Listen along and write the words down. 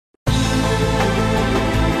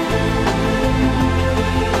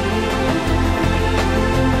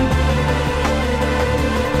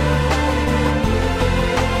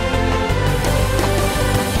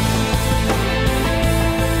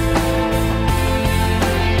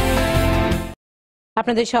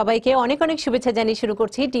আপনাদের সবাইকে অনেক অনেক শুভেচ্ছা জানিয়ে শুরু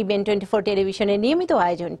করছি টিবিএন 24 টেলিভিশনের নিয়মিত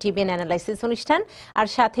আয়োজন টিবিএন অ্যানালাইসিস অনুষ্ঠান। আর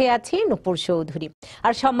সাথে আছি নূপুর চৌধুরী।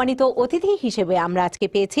 আর সম্মানিত অতিথি হিসেবে আমরা আজকে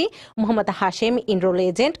পেয়েছি Mohammad Hashem, enrol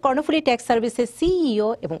agent, Karnaphuli tax সার্ভিসের সিইও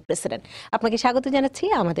এবং প্রেসিডেন্ট। আপনাকে স্বাগত জানাচ্ছি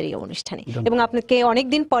আমাদের এই অনুষ্ঠানে এবং আপনাকে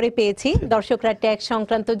অনেকদিন পরে পেয়েছি। দর্শকরা ট্যাক্স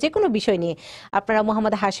সংক্রান্ত যে কোনো বিষয় নিয়ে আপনারা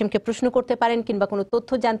মোহাম্মদ হাশেমকে প্রশ্ন করতে পারেন কিংবা কোনো তথ্য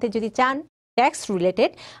জানতে যদি চান ট্যাক্স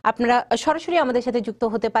রিলেটেড, আপনারা সরাসরি আমাদের সাথে যুক্ত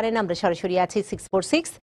হতে পারেন। আমরা সরাসরি আছি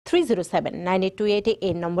 646-307-9828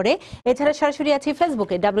 এই নম্বরে। এছাড়া সরাসরি আছি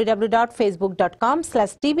ফেসবুকে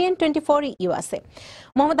www.facebook.com/tbn24USA।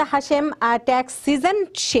 Mohammad Hashem, tax season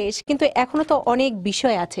শেষ, কিন্তু এখনো তো অনেক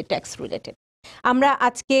বিষয় আছে ট্যাক্স রিলেটেড। আমরা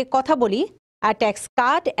আজকে কথা বলি tax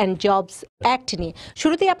cut and jobs act নিয়ে।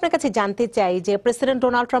 শুরুতেই আপনার কাছে জানতে চাই যে প্রেসিডেন্ট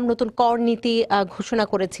ডোনাল্ড ট্রাম্প নতুন কর নীতি ঘোষণা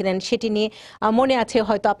করেছিলেন, সেটি নিয়ে মনে আছে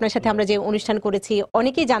হয়তো আপনার সাথে আমরা যে অনুষ্ঠান করেছি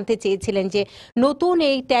অনেকেই জানতে চেয়েছিলেন যে নতুন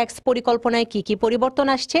এই ট্যাক্স পরিকল্পনায় কি কি পরিবর্তন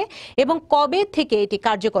আসছে এবং কবে থেকে এটি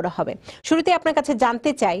কার্যকর হবে। শুরুতে আপনার কাছে জানতে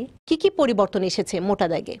চাই কি কি পরিবর্তন এসেছে মোটা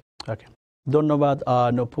দাগে। ধন্যবাদ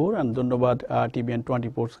নূপুর, ধন্যবাদ টিবিএন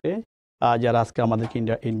 24কে যারা আজকে আমাদেরকে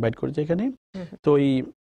ইনভাইট করেছে এখানে। তো এই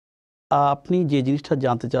আপনি যে জিনিসটা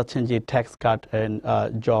জানতে চাচ্ছেন যে tax cut and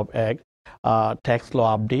job act, tax law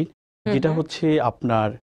update, যেটা হচ্ছে আপনার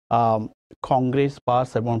কংগ্রেস পাস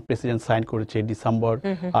এবং প্রেসিডেন্ট সাইন করেছে ডিসেম্বর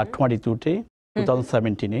 22-তে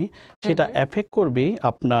 2017-এ, সেটা এফেক্ট করবে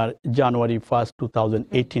আপনার জানুয়ারি 1,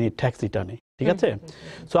 2018 ট্যাক্স রিটার্নে। ঠিক আছে?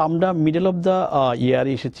 সো আমরা মিডল অফ দ্য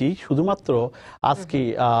ইয়ারে এসেছি। শুধুমাত্র আজকে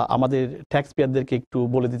আমাদের ট্যাক্স পেয়ারদেরকে একটু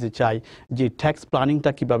বলে দিতে চাই যে ট্যাক্স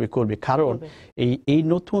প্ল্যানিংটা কিভাবে করবে, কারণ এই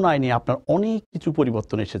নতুন আইনে আপনার অনেক কিছু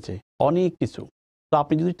পরিবর্তন এসেছে, অনেক কিছু। তো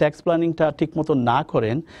আপনি যদি ট্যাক্স প্ল্যানিংটা ঠিক মতো না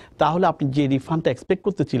করেন তাহলে আপনি যে রিফান্ডটা এক্সপেক্ট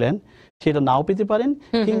করতেছিলেন সেটা নাও পেতে পারেন,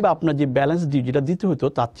 কিংবা আপনার যে ব্যালেন্স ডিউ যেটা দিতে হতো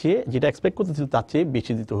তার চেয়ে, যেটা এক্সপেক্ট করতেছিল তার চেয়ে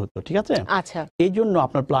বেশি দিতে হতো। ঠিক আছে? এই জন্য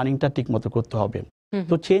আপনার প্ল্যানিংটা ঠিক মতো করতে হবে।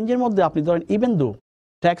 তো চেঞ্জের মধ্যে আপনি ধরেন ইভেন দো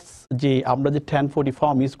ট্যাক্স যে আমরা যে 1040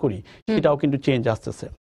 ফর্ম ইউজ করি সেটাও কিন্তু চেঞ্জ আসতেছে।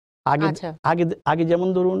 আগে যেমন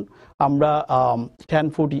ধরুন আমরা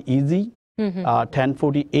 1040 ইজি,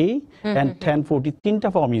 1040A and 1040 তিনটা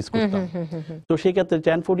ফর্ম ইউজ করতাম। তো সেই ক্ষেত্রে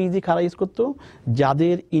 1040 ইজি কারা ইউজ করতো?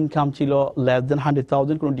 যাদের ইনকাম ছিল লেস দেন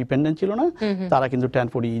 100,000, কোনো ডিপেন্ডেন্ট ছিল না, তারা কিন্তু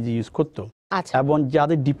 1040 ইজি ইউজ করতো। এবং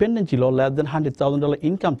যাদের ডিপেন্ডেন্ট ছিল লেস দেন $100,000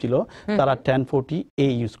 ইনকাম ছিল, তারা 1040A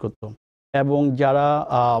ইউজ করতো। এবং যারা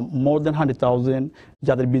মোর দেন 100,000,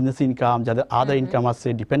 যাদের বিজনেস ইনকাম, যাদের আদার ইনকাম আছে,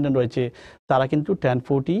 ডিপেন্ডেন্ট রয়েছে, তারা কিন্তু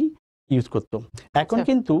 1040 ইউজ করতো। এখন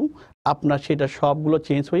কিন্তু আপনার সেটা সবগুলো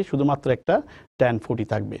চেঞ্জ হয়ে শুধুমাত্র একটা 1040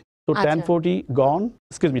 থাকবে। তো 1040 গন,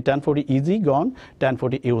 এক্সকিউজ মি, 1040 ইজি গন,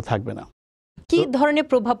 1040 এও থাকবে না। কি ধরনের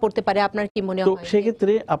প্রভাব পড়তে পারে আপনার কি মনে হয়? তো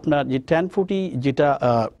সেক্ষেত্রে আপনার যে 1040 যেটা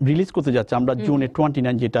রিলিজ করতে যাচ্ছে, আমরা জুনে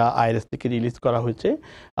 29 যেটা আইআরএস থেকে রিলিজ করা হয়েছে,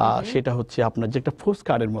 সেটা হচ্ছে আপনার যে একটা পোস্ট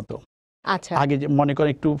কার্ডের মতো। আগে যে মনে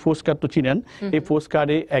করেন একটু পোস্ট কার্ড তো চিনেন, এই পোস্ট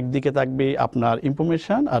কার্ডে একদিকে থাকবে আপনার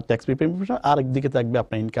ইনফরমেশন আর ট্যাক্স প্রিপেয়ার ইনফরমেশন, আর একদিকে থাকবে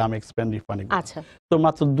আপনার ইনকাম, এক্সপেন্স, রিফান্ড। তো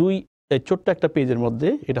মাত্র ছোট্ট একটা পেজের মধ্যে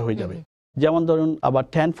এটা হয়ে যাবে। যেমন ধরুন আবার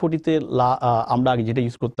 1040-তে আমরা আগে যেটা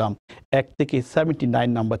ইউজ করতাম 1 থেকে 79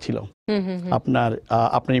 নাম্বার ছিল আপনার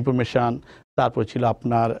ইনফরমেশন, তারপর ছিল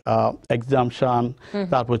আপনার এক্সাম্পশন,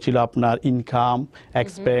 তারপর ছিল আপনার ইনকাম,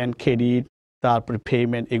 এক্সপেন্স, ক্রেডিট, তারপরে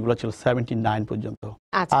পেমেন্ট, এগুলো ছিল 79 পর্যন্ত।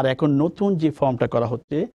 আর এখন নতুন যে ফর্মটা করা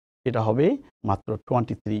হচ্ছে এটা হবে মাত্র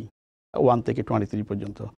 1 থেকে 23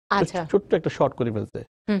 পর্যন্ত। ছোট্ট একটা শর্ট করে ফেলছে।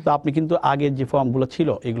 তো আপনি কিন্তু আগের যে ফর্মগুলো ছিল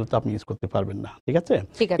এগুলো তো আপনি ইউজ করতে পারবেন না। ঠিক আছে?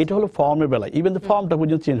 এটা হলো ফর্মের বেলায়, ইভেন দ্য ফর্মটা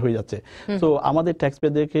পর্যন্ত চেঞ্জ হয়ে যাচ্ছে। তো আমাদের ট্যাক্স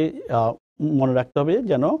পেয়ারদেরকে মনে রাখতে হবে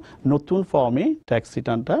যেন নতুন ফর্মে ট্যাক্স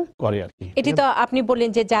রিটার্নটা করে আর কি। এটি তো আপনি বললেন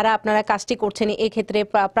যে যারা আপনারা কাজটি করছেন এই ক্ষেত্রে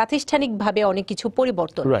প্রাতিষ্ঠানিকভাবে অনেক কিছু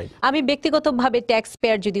পরিবর্তন। আমি ব্যক্তিগতভাবে ট্যাক্স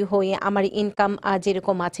পেয়ার যদি হই, আমার ইনকাম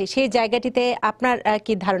যেরকম আছে সেই জায়গাটিতে আপনার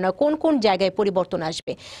কি ধারণা কোন কোন জায়গায় পরিবর্তন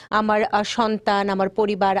আসবে? আমার সন্তান, আমার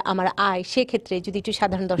পরিবার, আমার আয়, সেক্ষেত্রে যদি একটু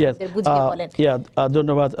সাধারণ দর্শকদের বুঝিয়ে বলেন।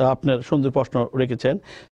 ধন্যবাদ, আপনার সুন্দর প্রশ্ন রেখেছেন।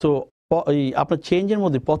 তো আপনার চেঞ্জের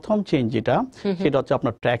মধ্যে প্রথম চেঞ্জ যেটা, সেটা হচ্ছে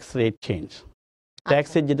আপনার tax rate change. Tax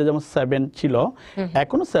rate যেটা যেমন 7 ছিল,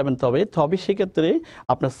 এখনো 7 তবে সেক্ষেত্রে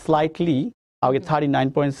আপনার স্লাইটলি আগে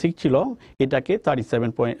 39.6 ছিল, এটাকে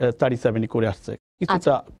 37 করে আসছে,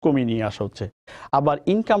 কিছুটা কমিয়ে নিয়ে আসা হচ্ছে। আবার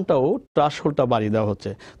ইনকামটাও থ্রেশহোল্ডটা বাড়িয়ে দেওয়া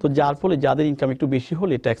হচ্ছে। তো যার ফলে যাদের ইনকাম একটু বেশি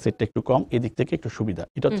হলে ট্যাক্স রেটটা একটু কম, এদিক থেকে একটু সুবিধা।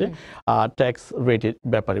 এটা হচ্ছে ট্যাক্স রেটের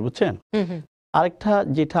ব্যাপারে, বুঝছেন? আরেকটা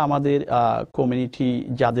যেটা আমাদের কমিউনিটি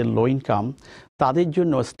যাদের লো ইনকাম তাদের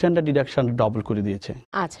জন্য স্ট্যান্ডার্ড ডিডাকশন ডবল করে দিয়েছে।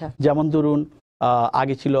 যেমন ধরুন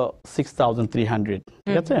আগে ছিল 6,300,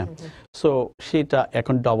 ঠিক আছে? সো সেটা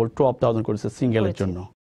এখন ডবল 12,000 করেছে সিঙ্গেলের জন্য।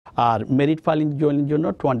 আর মেরিট ফাইলিং জন্য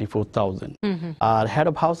 24,000, আর হেড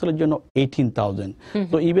অফ হাউসের জন্য 18,000।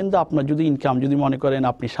 তো ইভেন দা আপনার যদি ইনকাম যদি মনে করেন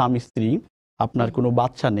আপনি স্বামী স্ত্রী, আপনার কোনো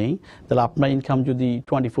বাচ্চা নেই, তাহলে আপনার ইনকাম যদি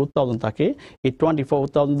 24,000 থাকে, এই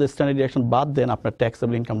 24,000 স্ট্যান্ডার্ড ডিডাকশন বাদ দেন, আপনার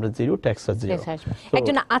ট্যাক্সেবল ইনকামটা জিরো, ট্যাক্সটা জিরো।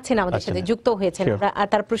 একজন আছেন আমাদের সাথে যুক্ত হয়েছেন, আমরা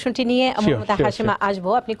তার প্রশ্নটি নিয়ে মোহাম্মদ হাশেমা আসবো।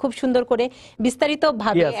 আপনি খুব সুন্দর করে বিস্তারিত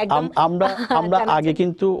ভাবে একদম আমরা আগে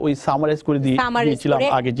কিন্তু ওই সামারাইজ করে দিয়েছিলাম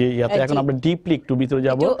আগে যে ইয়াতে, এখন আমরা ডিপলি একটু ভিতরে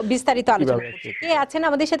যাব, বিস্তারিত আলোচনা করছি। কে আছেন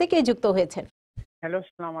আমাদের সাথে, কে যুক্ত হয়েছেন? হ্যালো,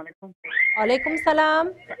 আসসালামু আলাইকুম। ওয়ালাইকুম সালাম।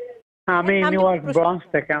 আমি নিউইয়র্ক ব্রঞ্চ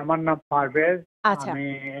থেকে, আমার নাম পারভেজ। আমি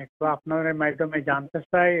একটু আপনাদের মাধ্যমে জানতে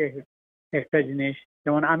চাই একটা জিনিস,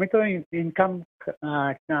 যেমন আমি তো ইনকাম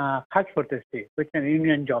কাজ করতেছি, বুঝছেন,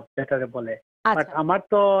 ইউনিয়ন জব যেটাকে বলে, বাট আমার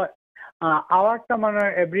তো আওয়ারটা মানে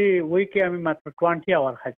এভরি উইকে আমি মাত্র 20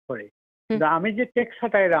 আওয়ার কাজ করি। আমি যে ট্যাক্স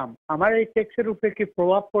হাঁটাইলাম, আমার এই ট্যাক্সের উপরে কি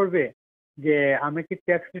প্রভাব পড়বে, যে আমি কি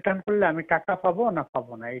ট্যাক্স রিটার্ন করলে আমি টাকা পাবো না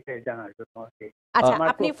পাবো না, এটাই জানার জন্য আর কি। আচ্ছা,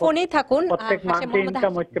 আপনি ফোনে থাকুন। প্রত্যেক মাসে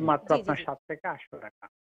ইনকাম হচ্ছে মাত্র আপনার 7 থেকে 800 টাকা।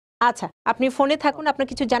 আচ্ছা, আপনি ফোনে থাকুন, আপনার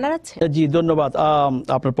কিছু জানার আছে? জি, ধন্যবাদ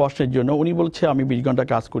আপনার প্রশ্নের জন্য। উনি বলছে আমি 20 ঘন্টা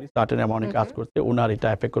কাজ করি, সার্টেন অ্যামাউন্টে কাজ করতে, ওনার এটা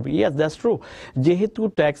এফেক্ট করবে। Yes, that's true. যেহেতু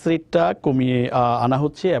ট্যাক্স রেটটা কমিয়ে আনা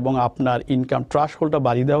হচ্ছে এবং আপনার ইনকাম থ্রেশ হোল্ডটা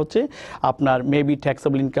বাড়িয়ে দেওয়া হচ্ছে, আপনার মেবি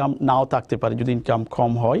ট্যাক্সেবল ইনকাম নাও থাকতে পারে। যদি ইনকাম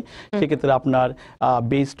কম হয় সেক্ষেত্রে আপনার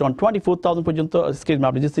বেসড অন 24,000 পর্যন্ত,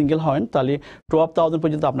 আপনি যদি সিঙ্গেল হন তাহলে 12,000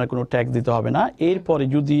 পর্যন্ত আপনার কোনো ট্যাক্স দিতে হবে না। এরপরে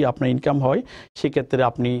যদি আপনার ইনকাম হয় সেক্ষেত্রে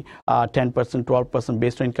আপনি 10%, 12%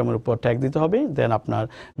 বেসড অন ইনকাম উপর ট্যাক্স দিতে হবে। দেন আপনার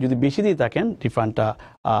যদি বেশি দিয়ে থাকেন রিফান্ডটা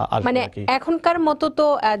মানে এখনকার মতো তো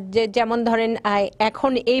যেমন ধরেন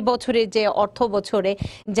এখন এই বছরে যে অর্থ বছরে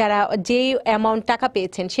যারা যে অ্যামাউন্ট টাকা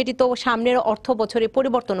পেয়েছেন সেটি তো সামনের অর্থ বছরে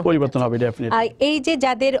পরিবর্তন হবে ডেফিনেটলি। এই যে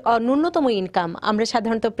যাদের ন্যূনতম ইনকাম, আমরা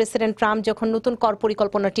সাধারণত প্রেসিডেন্ট ট্রাম্প যখন নতুন কর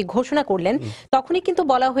পরিকল্পনাটি ঘোষণা করলেন তখনই কিন্তু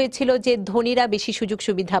বলা হয়েছিল যে ধনীরা বেশি সুযোগ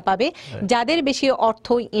সুবিধা পাবে, যাদের বেশি অর্থ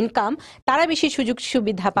ইনকাম তারা বেশি সুযোগ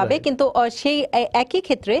সুবিধা পাবে, কিন্তু সেই একই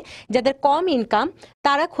ক্ষেত্রে যাদের কম ইনকাম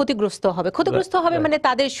তারা ক্ষতিগ্রস্ত হবে মানে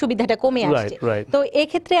তাদের সুবিধাটা কমে আসছে। তো এই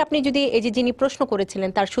ক্ষেত্রে আপনি যদি এই যে যিনি প্রশ্ন করেছিলেন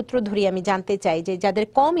তার সূত্র ধরে আমি জানতে চাই যে যাদের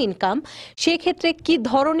কম ইনকাম সেই ক্ষেত্রে কি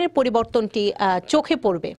ধরনের পরিবর্তনটি চোখে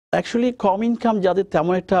পড়বে? অ্যাকচুয়ালি কম ইনকাম যাদের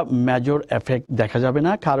তেমন একটা মেজর এফেক্ট দেখা যাবে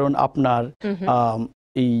না, কারণ আপনার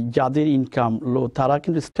এই যাদের ইনকাম লো তারা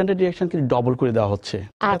কিন্তু স্ট্যান্ডার্ড ডিডাকশন কিন্তু ডবল করে দেওয়া হচ্ছে।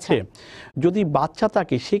 আছে যদি বাচ্চা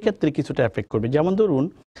থাকে সেক্ষেত্রে কিছুটা এফেক্ট করবে। যেমন ধরুন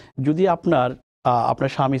যদি আপনার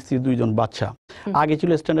স্বামী স্ত্রী 2 জন বাচ্চা, আগে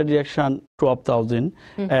ছিল স্ট্যান্ডার্ড ডিডাকশন 12,000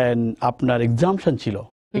 এন্ড আপনার এক্সাম্পশন ছিল।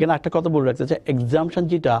 এখানে একটা কথা বলে রাখতে চাই, এক্সাম্পশন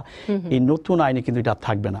যেটা এই নতুন আইনে কিন্তু এটা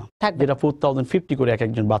থাকবে না, যেটা 4,050 করে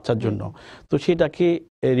একজন বাচ্চার জন্য। তো সেটাকে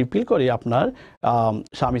রিপিল করে আপনার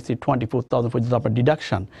স্বামী স্ত্রী 24,000 পর্যন্ত আপনার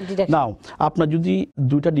ডিডাকশন। নাও আপনার যদি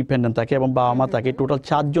 2টা ডিপেন্ডেন্ট থাকে এবং বাবা মা থাকে, টোটাল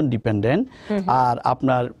 4 জন ডিপেন্ডেন্ট, আর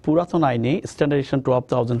আপনার পুরাতন আইনে স্ট্যান্ডার্ডেশন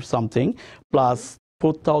 12,000 সামথিং প্লাস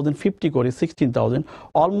 4,050 করে 16,000,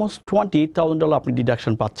 অলমোস্ট $28,000 আপনি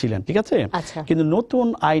ডিডাকশন পাচ্ছিলেন, ঠিক আছে? কিন্তু নতুন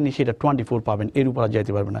আইনে সেটা 24 পাবেন, এর উপর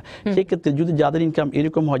যাইতে পারবে না। সেক্ষেত্রে যদি যাদের ইনকাম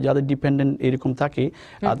এরকম হয়, যাদের ডিপেন্ডেন্ট এরকম থাকে,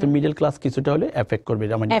 তো মিডল ক্লাস কিছুটা হলে এফেক্ট করবে।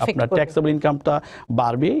 মানে আপনার ট্যাক্সেবল ইনকামটা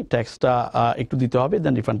বাড়বে, ট্যাক্সটা একটু দিতে হবে,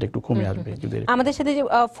 দেন রিফান্ডটা একটু কমে আসবে। আমাদের সাথে যে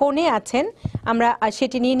ফোনে আছেন আমরা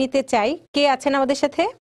সেটি নিয়ে নিতে চাই। কে আছেন আমাদের সাথে?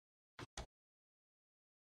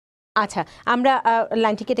 আচ্ছা, আমরা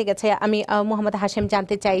লাইনটি কেটে গেছে। আমি মোহাম্মদ হাশেম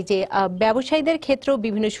জানতে চাই যে ব্যবসায়ীদের ক্ষেত্রেও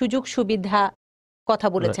বিভিন্ন সুযোগ সুবিধা কথা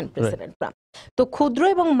বলেছেন প্রেসিডেন্ট ট্রাম্প, তো ক্ষুদ্র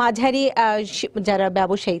এবং মাঝারি যারা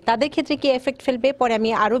ব্যবসায়ী তাদের ক্ষেত্রে কি এফেক্ট ফেলবে? পরে আমি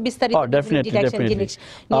আরো বিস্তারিত জিনিস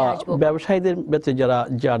নিয়ে আসবো। ব্যবসায়ীদের ক্ষেত্রে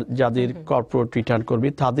যাদের কর্পোরেট রিটার্ন করবে,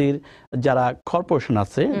 তাদের যারা কর্পোরেশন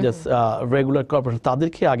আছে, রেগুলার কর্পোরেশন,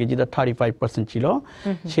 তাদেরকে আগে যেটা 35% ছিল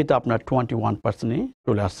সেটা আপনার 21%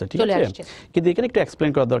 চলে আসছে, ঠিক আছে? কিন্তু এখানে একটু এক্সপ্লেন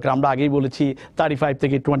করা দরকার। আমরা আগেই বলেছি 35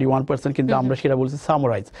 থেকে 21%, কিন্তু আমরা সেটা বলেছি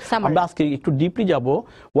সামারাইজ। আমরা আজকে একটু ডিপলি যাব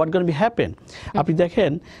হোয়াট গোনা বি হ্যাপেন। আপনি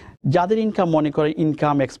দেখেন যাদের ইনকাম, মনে করেন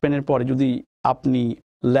ইনকাম এক্সপেন্ডের পরে যদি আপনি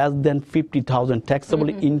লেস দেন 50,000 ট্যাক্সেবল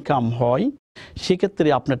ইনকাম হয়, সেক্ষেত্রে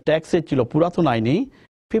আপনার ট্যাক্স রেট ছিল পুরাতন আইনে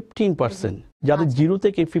 15%। যাদের 0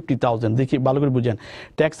 থেকে 50,000, দেখি ভালো করে বুঝেন,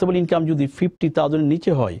 ট্যাক্সেবল ইনকাম যদি 50,000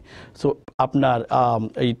 নিচে হয়, সো আপনার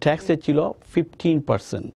এই ট্যাক্স রেট ছিল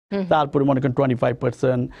 15%, তারপরে মনে করেন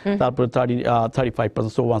 25%, তারপরে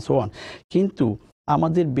 35%, সো অন। কিন্তু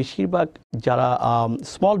আমাদের বেশিরভাগ যারা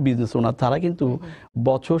স্মল বিজনেস ওনার, তারা কিন্তু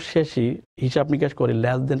বছর শেষে হিসাব নিকাশ করে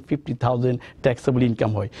লেস দেন 50,000 ট্যাক্সেবল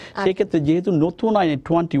ইনকাম হয়। সেক্ষেত্রে যেহেতু নতুন আইনে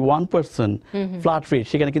 21% ফ্ল্যাট রেট,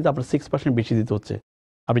 সেখানে কিন্তু আপনার 6% বেশি দিতে হচ্ছে।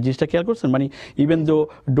 আপনি জিনিসটা খেয়াল করছেন, মানে ইভেন দো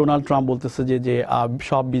ডোনাল্ড ট্রাম্প বলতেছে যে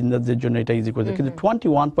সব বিজনেসদের জন্য এটা ইজি করে দেয়, কিন্তু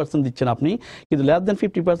 21% দিচ্ছেন আপনি, কিন্তু লেস দেন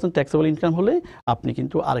 50% ট্যাক্সেবল ইনকাম হলে আপনি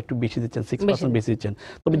কিন্তু আর একটু বেশি দিচ্ছেন, 6% বেশি দিচ্ছেন।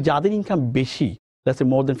 তবে যাদের ইনকাম বেশি,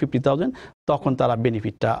 মোর দেন 50,000, তখন তারা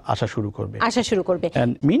বেনিফিটটা আসা শুরু করবে।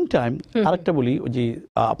 এন্ড মিন টাইম আরেকটা বলি, যে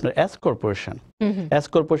আপনার এস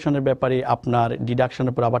কর্পোরেশনের ব্যাপারে আপনার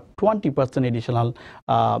ডিডাকশনের পর আবার 20% এডিশনাল,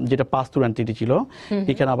 যেটা পাস থ্রু এন্টিটি ছিল,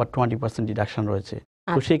 এখানে আবার 20% ডিডাকশন রয়েছে।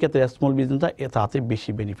 তো সেই ক্ষেত্রে স্মল বিজনেসটা তাতে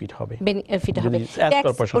বেশি বেনিফিট হবে।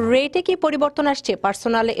 ট্যাক্স রেটে কি পরিবর্তন আসছে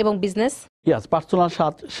পার্সোনাল এবং বিজনেস? ইয়েস, পার্সোনাল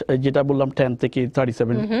যেটা বললাম 10 থেকে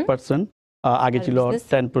 37%, আগে ছিল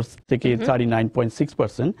 10% থেকে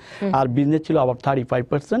 39.6%, আর বিজনেস ছিল আবার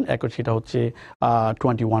 35%, এখন সেটা হচ্ছে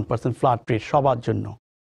 21% ফ্ল্যাট রেট সবার জন্য।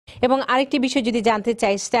 এবং আরেকটি বিষয় যদি জানতে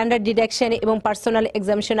চাই, স্ট্যান্ডার্ড ডিডাকশন এবং পার্সোনাল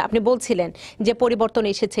এক্সামিশন আপনি বলছিলেন যে পরিবর্তন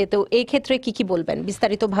এসেছে, তো এই ক্ষেত্রে কি বলবেন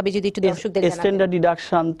বিস্তারিতভাবে যদি একটু দর্শকদের জানান। স্ট্যান্ডার্ড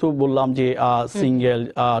ডিডাকশন তো বললাম যে সিঙ্গেল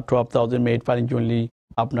 12,000, মেড ফাইলিং জনলি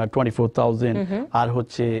আপনার 24,000, আর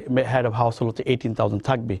হচ্ছে হেড অফ হাউস হচ্ছে 18,000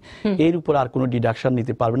 থাকবে। এর উপর আর কোনো ডিডাকশন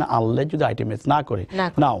নিতে পারবে না আনলেস যদি আইটেমাইজ না করে।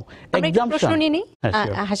 নাও প্রশ্ন নিই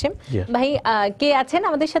হাশেম ভাই, কে আছেন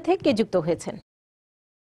আমাদের সাথে, কে যুক্ত হয়েছেন?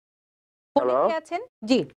 কে আছেন?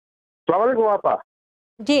 জি আসসালামু আলাইকুম আপা।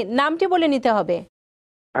 জি, নামটি বলে নিতে হবে।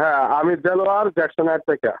 হ্যাঁ, আমি দেলোয়ার জ্যাকসনের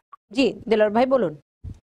থেকে। জি দেলোয়ার ভাই বলুন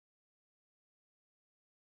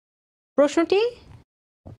প্রশ্নটি।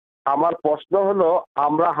 আমার প্রশ্ন হলো,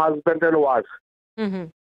 আমরা হাজবেন্ড এন্ড ওয়াইফ।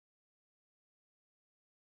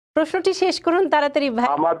 প্রশ্নটি শেষ করুন তাড়াতাড়ি ভাই।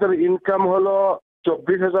 আমাদের ইনকাম হলো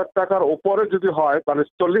 24,000 টাকার উপরে যদি হয়, মানে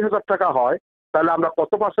 40,000 টাকা হয়, তাহলে আমরা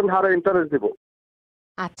কত পার্সেন্ট হারে ইন্টারেস্ট দিব?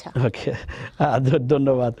 আচ্ছা, ওকে,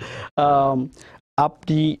 ধন্যবাদ।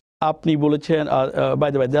 আপনি বলেছেন, বাই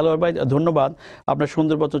দ্য ওয়ে দেলোয়ার ভাই ধন্যবাদ, আপনার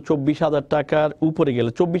সুন্দর বছর 24,000 টাকার উপরে গেলে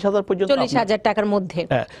 24,000 পর্যন্ত, 40,000 টাকার মধ্যে,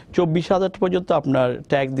 24,000 পর্যন্ত আপনার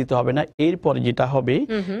ট্যাক্স দিতে হবে না। এরপরে যেটা হবে,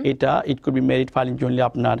 এটা it could be merit filing জনলি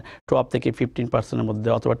আপনার 12 থেকে 15%-এর মধ্যে,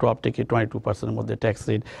 অথবা 12 থেকে 22%-এর মধ্যে ট্যাক্স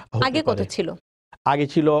রেট। আগে কত ছিল? আগে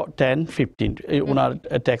ছিল 10-15, ওনার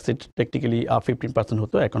ট্যাক্স রেট টেকনিক্যালি 15%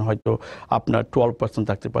 হতো, এখন হয়তো আপনার 12%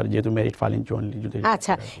 থাকতে পারে, যেহেতু মেরিট ফাইলিং জনলি যদি।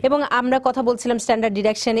 আচ্ছা, এবং আমরা কথা বলছিলাম স্ট্যান্ডার্ড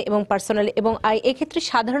ডিডাকশন এবং পার্সোনাল, এবং এক্ষেত্রে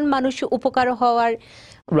সাধারণ মানুষ উপকার হওয়ার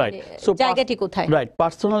জায়গাটি কোথায়? রাইট,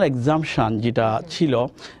 পার্সোনাল এক্সাম্পশন যেটা ছিল,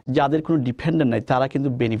 যাদের কোনো ডিপেন্ডেন্ট নাই তারা কিন্তু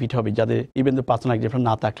বেনিফিট হবে, যাদের ইভেন তো পার্সোনাল এক্সাম্পশন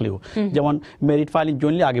না থাকলেও, যেমন মেরিট ফাইলিং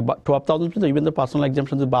জনলি আগে 12,000 ছিল, ইভেন তো পার্সোনাল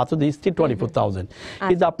এক্সাম্পশন বাদ দিয়ে 24,000,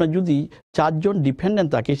 কিন্তু আপনার যদি 4 জন ডিপেন্ডেন্ট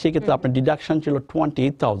থাকে সেক্ষেত্রে আপনার ডিডাকশন ছিল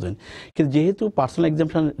 28,000, কিন্তু যেহেতু পার্সোনাল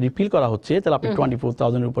এক্সাম্পশন রিপিল করা হচ্ছে, তাহলে আপনি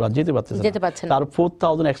 24,000 এর উপর আর যেতে পারছেন, তার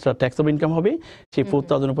 4,000 এক্সট্রা ট্যাক্সেবল ইনকাম হবে, সেই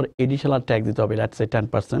 4,000 উপর এডিশনাল ট্যাক্স দিতে হবে, let's say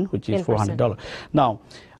 10%, which is $400। Now,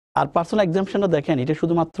 R personal এক্সাম্পশনটা দেখেন, এটা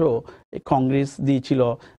শুধুমাত্র কংগ্রেস দিয়েছিল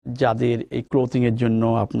যাদের এই ক্লোথিং এর জন্য,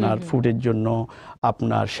 আপনার ফুডের জন্য,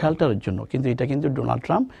 আপনার শেল্টারের জন্য, কিন্তু এটা কিন্তু ডোনাল্ড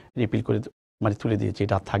ট্রাম্প রিপিল করে মানে তুলে দিয়েছে,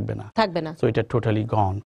 এটা থাকবে না। তো এটা টোটালি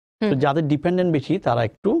গন। তো যাদের ডিপেন্ডেন্ট বেশি তারা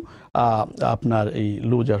একটু আপনার এই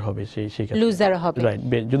লুজার হবে, রাইট,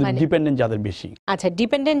 যদি ডিপেন্ডেন্ট যাদের বেশি। আচ্ছা,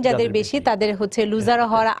 ডিপেন্ডেন্ট যাদের বেশি তাদের হচ্ছে লুজার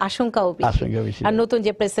হওয়ার আশঙ্কাও বেশি, আর নতুন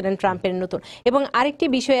যে প্রেসিডেন্ট ট্রাম্পের নতুন। এবং আরেকটি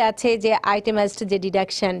বিষয় আছে যে আইটেমাইজড যে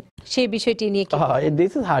ডিডাকশন, সেই বিষয়টি নিয়ে কি?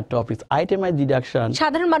 This is hard topic, আইটেমাইজড deduction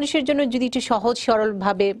সাধারণ মানুষের জন্য যদি একটু সহজ সরল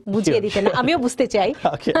ভাবে বুঝিয়ে দিতেন, আমিও বুঝতে চাই।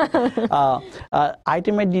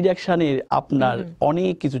 আইটেমাইজড ডিডাকশনের আপনার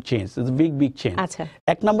অনেক কিছু চেঞ্জ, বিগ চেঞ্জ। আচ্ছা,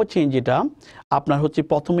 এক নম্বর চেঞ্জ যেটা আপনার হচ্ছে,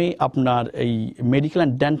 প্রথমে আপনার এই মেডিকেল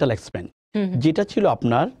অ্যান্ড ডেন্টাল এক্সপেন্স যেটা ছিল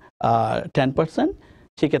আপনার 10%,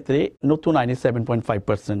 সেক্ষেত্রে নতুন আইনে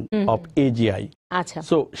 7.5% অফ AGI। আচ্ছা,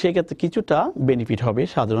 সো সেক্ষেত্রে কিছুটা বেনিফিট হবে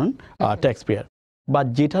সাধারণ ট্যাক্স পেয়ার। বা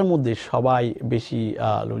যেটার মধ্যে সবাই বেশি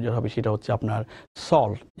লুজার হবে সেটা হচ্ছে আপনার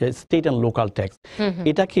salt, state and local tax,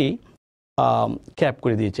 এটাকে ক্যাপ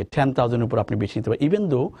করে দিয়েছে 10,000 উপর আপনি বেশি নিতে পারেন, ইভেন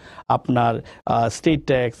দো আপনার স্টেট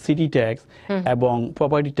ট্যাক্স, সিটি ট্যাক্স এবং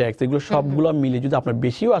প্রপার্টি ট্যাক্স, এগুলো সবগুলো মিলে যদি আপনার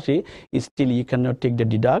বেশিও আসে, still you can not take the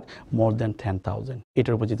deduct more than 10,000,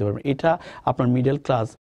 এটার উপর যেতে পারবেন। এটা আপনার মিডল ক্লাস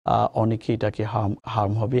অনেকে এটাকে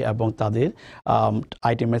হার্ম হবে, এবং তাদের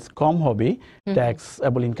আইটেমাইজ কম হবে,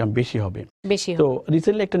 ট্যাক্সেবল ইনকাম বেশি হবে। তো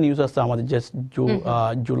রিসেন্টলি একটা নিউজ আসছে আমাদের, জাস্ট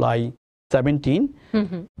জুলাই 17,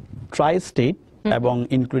 ট্রাই স্টেট এবং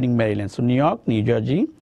including Maryland, so new York, new jersey,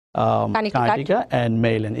 Connecticut and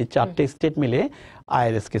Maryland, এই 4টে স্টেট মিলে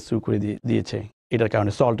IRS কে সু করে দিয়েছে এটার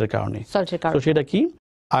কারণে, সল্টের কারণে। তো সেটা কি,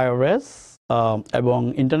 IRS এবং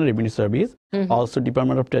internal revenue service, also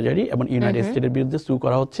department of treasury এবং ইউনাইটেড স্টেটের বিরুদ্ধে সু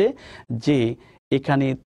করা হচ্ছে, যে এখানে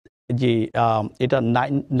যে এটা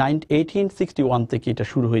 1861 থেকে এটা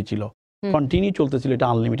শুরু হয়েছিল, কন্টিনিউ চলতেছিল, এটা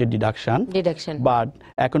আনলিমিটেড ডিডাকশন, বাট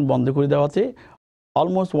এখন বন্ধ করে দেওয়াতে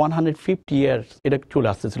অলমোস্ট 150 ইয়ার্স এটা চলে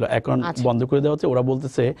আসতেছিল, এখন আচ্ছা। বন্ধ করে দেওয়া হচ্ছে। ওরা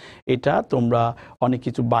বলতেছে এটা তোমরা অনেক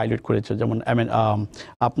কিছু ভায়োলেট করেছো, যেমন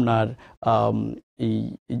আপনার এই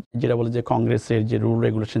যেটা বলে যে কংগ্রেসের যে রুল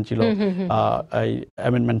রেগুলেশন ছিল, এই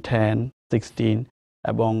অ্যামেন্ডমেন্ট 10, 16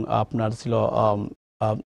 এবং আপনার ছিল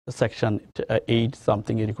সেকশন 8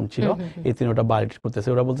 সামথিং এরকম ছিল, এই তিনটা ভায়োলেট করতেছে।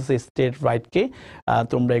 ওরা বলতেছে স্টেট রাইটকে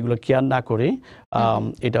তোমরা এগুলো কেয়ার না করে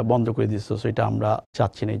এটা বন্ধ করে দিচ্ছ, সো এটা আমরা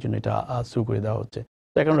চাচ্ছি না, এই জন্য এটা সু করে দেওয়া হচ্ছে।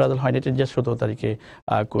 তো এখন রেজাল্ট হয়নি, এটা জাস্ট 17 তারিখে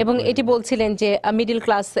এবং এটি বলছিলেন যে মিডল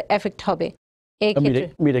ক্লাস এফেক্ট হবে এই ক্ষেত্রে।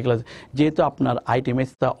 মিডল ক্লাস যেহেতু আপনার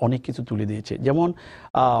আইটেমসটা অনেক কিছু তুলে দিয়েছে, যেমন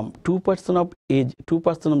 2% অফ এজ,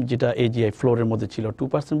 2% যেটা এজিআই ফ্লোরের মধ্যে ছিল।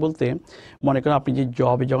 2% বলতে মনে করেন আপনি যে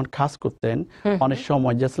জবে যখন কাজ করতেন, অনেক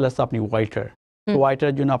সময় জাস্ট আপনি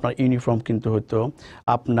ওয়াইটারের জন্য আপনার ইউনিফর্ম কিনতে হতো,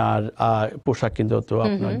 আপনার পোশাক কিনতে হতো,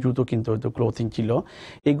 আপনার জুতো কিনতে হতো, ক্লোথিং ছিল।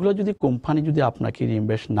 এগুলো যদি কোম্পানি যদি আপনাকে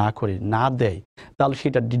রিইনভেস্ট না করে না দেয়, তাহলে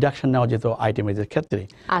সেটা ডিডাকশন নেওয়া যেত আইটেমের ক্ষেত্রে,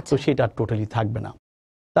 তো সেটা টোটালি থাকবে না।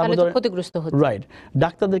 রাইট,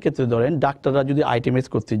 ডাক্তারদের ক্ষেত্রে ধরেন, ডাক্তাররা যদি আইটেমাইজ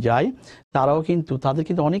করতে যায়, তারাও কিন্তু তাদের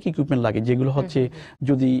কিন্তু অনেক ইকুইপমেন্ট লাগে, যেগুলো হচ্ছে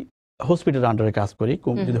যদি হসপিটাল আন্ডারে কাজ করি,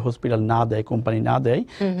 যদি হসপিটাল না দেয়, কোম্পানি না দেয়,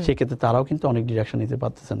 সেক্ষেত্রে তারাও কিন্তু অনেক ডিরেকশন নিতে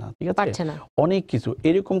পারতেছে না। ঠিক আছে, অনেক কিছু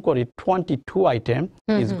এরকম করে 22 আইটেম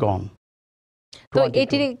ইজ গন। তো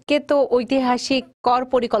এটিকে তো ঐতিহাসিক কর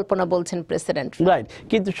পরিকল্পনা বলছেন প্রেসিডেন্ট, রাইট।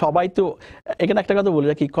 কিন্তু সবাই তো, এখানে একটা কথা বলে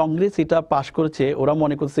রাখি, কংগ্রেস এটা পাস করেছে, ওরা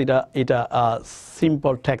মনে করছে এটা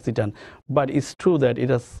simple tax return, but it's true that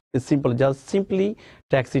এটা সিম্পল, জাস্ট সিম্পলি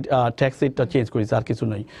ট্যাক্স রেটটা চেঞ্জ করেছে, আর কিছু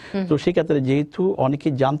নয়। তো সেক্ষেত্রে যেহেতু অনেকে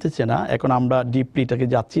জানতেছে না, এখন আমরা ডিপলি এটাকে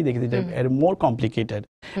যাচ্ছি, দেখেছি এর মোর কমপ্লিকেটেড,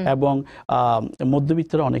 এবং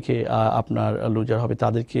মধ্যবিত্তরা অনেকে আপনার লুজার হবে,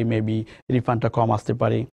 তাদেরকে মেবি রিফান্ডটা কম আসতে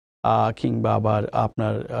পারে, কিংবা আবার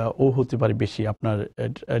আপনার ও হতে পারে বেশি, আপনার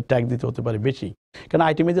ট্যাক্স দিতে হতে পারে বেশি, কারণ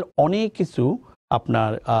আইটেমের অনেক কিছু আপনার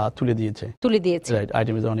তুলে দিয়েছে রাইট।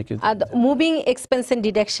 আইটেমের অনেক কিছু মুভিং এক্সপেন্স এন্ড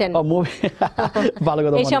ডিডাকশন, ভালো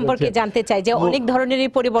কথা, এই সম্পর্কে জানতে চাই যে অনেক ধরনেরই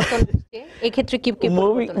পরিবর্তন হচ্ছে, এই ক্ষেত্রে কি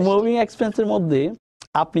মুভিং এক্সপেন্সের মধ্যে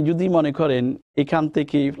আপনি যদি মনে করেন এখান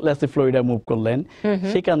থেকে ফ্লোরিডা মুভ করলেন,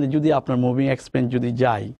 সেখানে যদি আপনার মুভিং এক্সপেন্স যদি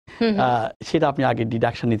যায়, সেটা আপনি আগে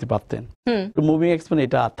ডিডাকশন নিতে পারতেন, তো মুভিং এক্সপেন্স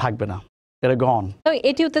এটা থাকবে না, এটা গন।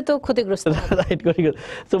 এটিতে তো ক্ষতিগ্রস্ত, রাইট।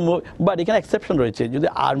 সো বাট এখানে এক্সেপশন রয়েছে, যদি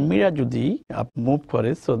আর্মিরা যদি মুভ করে,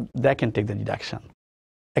 so they can take the deduction,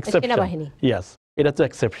 exception. Yes, এটা তো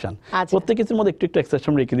এক্সেপশন, প্রত্যেক কিছুর মধ্যে একটু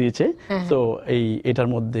এক্সেপশন রেখে দিয়েছে। তো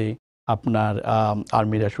এটার মধ্যে আপনার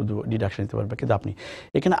আর্মিরা শুধু ডিডাকশন নিতে পারবে। কিন্তু আপনি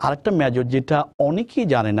এখানে আরেকটা মেজর যেটা অনেকেই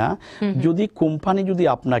জানে না, যদি কোম্পানি যদি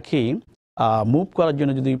আপনাকে মুভ করার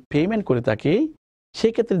জন্য যদি পেমেন্ট করে থাকে,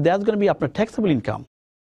 সেক্ষেত্রে দ্যাটস গোনা বি আপনার ট্যাক্সেবল ইনকাম,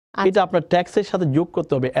 এটা আপনার ট্যাক্সের সাথে যোগ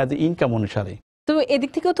করতে হবে অ্যাজ এ ইনকাম অনুসারে। তো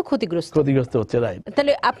এদিক থেকেও তো ক্ষতিগ্রস্ত হচ্ছে, রাইট।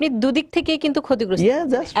 তাহলে আপনি দুদিক থেকেই কিন্তু ক্ষতিগ্রস্ত,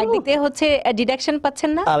 একদিক থেকে হচ্ছে ডিডাকশন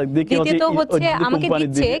পাচ্ছেন না, দ্বিতীয়ত হচ্ছে আমাকে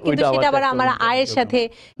দিচ্ছে কিন্তু সেটা আবার আমার আয়ের সাথে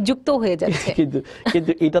যুক্ত হয়ে যাচ্ছে।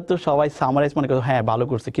 কিন্তু এটা তো সবাই সামারাইজ মনে করে, হ্যাঁ ভালো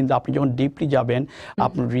করছে, কিন্তু আপনি যখন ডিপলি যাবেন,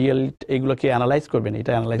 আপনি রিয়েল এগুলোকে অ্যানালাইজ করবেন,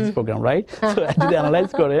 এটা অ্যানালাইসিস প্রোগ্রাম, রাইট। সো যদি অ্যানালাইজ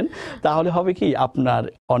করেন, তাহলে হবে কি আপনার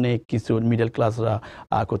অনেক কিছু মিডল ক্লাসরা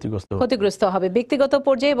ক্ষতিগ্রস্ত হবে ব্যক্তিগত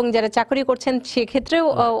পর্যায়ে, এবং যারা চাকরি করছেন সেক্ষেত্রেও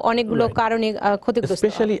অনেকগুলো কারণে ক্ষতিগ্রস্ত,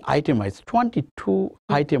 specially itemize 22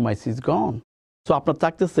 itemize is gone. So আপনার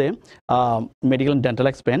থাকতেছে মেডিকেল এন্ড ডেন্টাল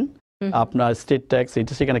এক্সপেন্স, আপনার স্টেট ট্যাক্স,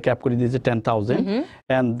 এটা সেখানে ক্যাপ করে দিয়েছে 10,000,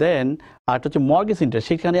 এন্ড দেন আরেকটা হচ্ছে মর্গেজ ইন্টারেস্ট,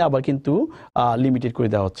 সেখানে আবার কিন্তু লিমিটেড করে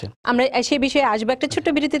দেওয়া হচ্ছে। আমরা সেই বিষয়ে আসবো, একটা ছোট্ট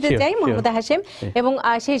বিরতিতে যাই মোহাম্মদ হাশেম, এবং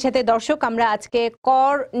সেই সাথে দর্শক, আমরা আজকে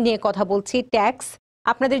কর নিয়ে কথা বলছি, ট্যাক্স।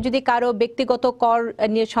 আপনাদের যদি কারো ব্যক্তিগত কর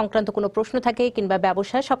নিয়ে সংক্রান্ত কোনো প্রশ্ন থাকে কিংবা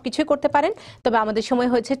ব্যবসা, সবকিছুই করতে পারেন। তবে আমাদের সময়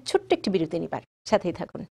হয়েছে ছোট্ট একটি বিরতি নিবার, সাথেই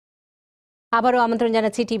থাকুন। আবারও আমন্ত্রণ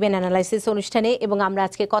জানাচ্ছি টিবিএন অ্যানালাইসিস অনুষ্ঠানে, এবং আমরা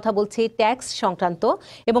আজকে কথা বলছি ট্যাক্স সংক্রান্ত,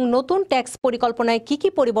 এবং নতুন ট্যাক্স পরিকল্পনায় কি কি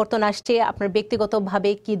পরিবর্তন আসছে, আপনার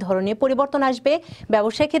ব্যক্তিগতভাবে কি ধরনের পরিবর্তন আসবে,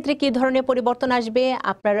 ব্যবসায় ক্ষেত্রে কি ধরনের পরিবর্তন আসবে,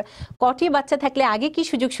 আপনার কটি বাচ্চা থাকলে আগে কি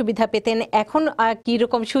সুযোগ সুবিধা পেতেন, এখন কি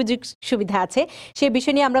রকম সুযোগ সুবিধা আছে, সে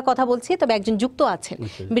বিষয় নিয়ে আমরা কথা বলছি। তবে একজন যুক্ত আছেন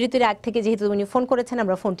বিরতির আগ থেকে, যেহেতু উনি ফোন করেছেন,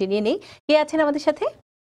 আমরা ফোনটি নিয়ে নেই। কে আছেন আমাদের সাথে?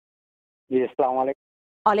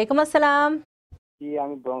 ওয়ালাইকুম আসসালাম।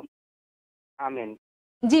 আমিন।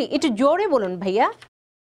 জি, একটু জোরে বলুন ভাইয়া।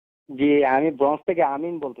 জি, আমি ব্রঞ্জ থেকে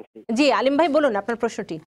আমিন বলতেছি। জি, আলিম ভাই বলুন আপনার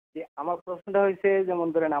প্রশ্নটি। জি, আমার প্রশ্নটা হয়েছে, যেমন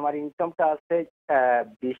ধরেন আমার ইনকামটা আছে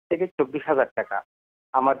 20 থেকে 24,000 টাকা,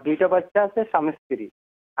 আমার 2টা বাচ্চা আছে, স্বামী স্ত্রী,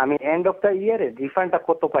 আমি এন্ড অফ দ্য ইয়ারে রিফান্ডটা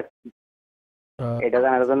কত পাচ্ছি এটা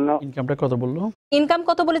জানার জন্য। ইনকামটা কত বললো? ইনকাম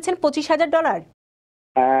কত বলেছেন? $25,000।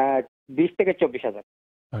 20 থেকে 24,000।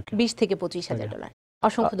 20 থেকে 25,000 ডলার।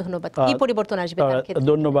 অসংখ্য ধন্যবাদ। কি পরিবর্তন আসবে তার ক্ষেত্রে?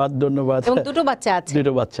 ধন্যবাদ। এবং দুটো বাচ্চা আছে।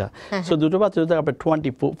 দুটো বাচ্চা। সো দুটো বাচ্চা যদি আপনার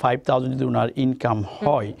 25,000 যদি ওনার ইনকাম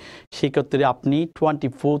হয়, সেক্ষেত্রে আপনি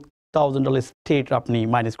 $24,000 স্টেট আপনি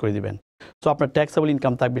মাইনাস করে দিবেন। সো আপনার ট্যাক্সেবল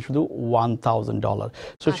ইনকাম থাকবে শুধু $1,000।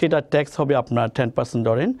 সো সেটা ট্যাক্স হবে আপনার 10%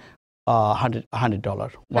 ধরেন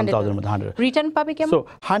 $100, 1,000 মধ্যে 100। রিটার্ন পাবে কেমন? সো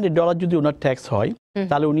 $100 যদি ওনার ট্যাক্স হয়,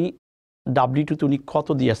 তাহলে উনি W2 তে উনি কত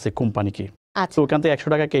দিয়ে আসছে কোম্পানিকে, তো ওখান থেকে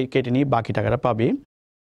 $100 কেটে নিয়ে বাকি টাকাটা পাবে।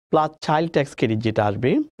 প্লাস চাইল্ড ট্যাক্স ক্রেডিট যেটা আসবে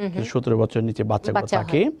 17 বছর নিচে বাচ্চাগুলো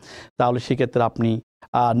থাকে, তাহলে সেক্ষেত্রে আপনি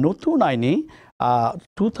নতুন আইনে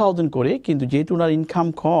 2,000 করে, কিন্তু যেহেতু ওনার ইনকাম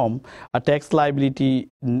কম আর ট্যাক্স লাইবিলিটি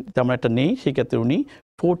তেমন একটা নেই, সেক্ষেত্রে উনি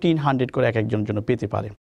 1,400 করে এক একজনের জন্য পেতে পারে।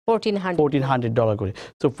 $1,400 করে।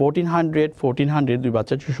 সো 1,400 দুই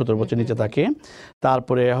বাচ্চা 17 বছর নিচে থাকে।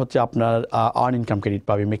 তারপরে হচ্ছে আপনার আর্ন ইনকাম ক্রেডিট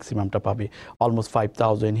পাবে, ম্যাক্সিমামটা পাবে অলমোস্ট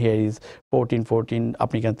 5,000। হিয়ার ইজ 14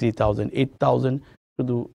 আপনি এখানে 3,000, 8,000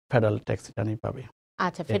 শুধু ফেডারেল ট্যাক্স রিটার্নই পাবে।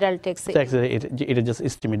 আচ্ছা, ফেডারেল ট্যাক্স এটা জাস্ট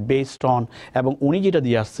এস্টিমেট বেসড অন, এবং উনি যেটা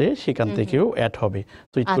দিয়ে আসছে সেখান থেকেও অ্যাড হবে।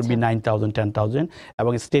 তো ইট কুড বি 9,000, 10,000,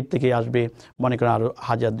 এবং স্টেট থেকে আসবে মনে করেন আরো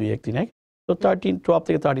 1,000, 2, 1, 3, 1। তো 12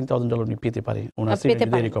 থেকে $13,000 উনি পেতে পারে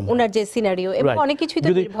ওনার যে সিনারিও, এবং অনেক কিছুই তো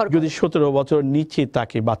নির্ভর করে। যদি 17 বছর নিচে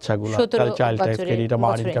থাকে বাচ্চাগুলো, তাহলে child tax credit,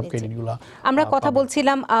 earn income ক্রেডিটগুলো। আমরা কথা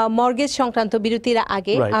বলছিলাম মর্গেজ সংক্রান্ত বিরতির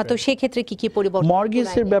আগে, তো সেই ক্ষেত্রে কি পরিবর্তন?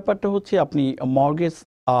 মর্গেজের ব্যাপারটা হচ্ছে আপনি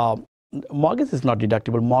mortgage is not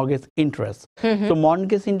deductible, mortgage interest. So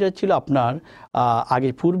mortgage interest ছিল আপনার আগে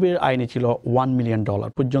পূর্বের আইনে ছিল $1 million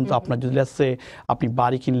পর্যন্ত। আপনার যদি লেটস আপনি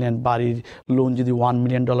বাড়ি কিনলেন, বাড়ির লোন যদি $1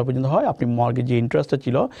 million পর্যন্ত হয়, আপনি মর্গেজ যে ইন্টারেস্টটা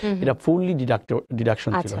ছিল এটা ফুললি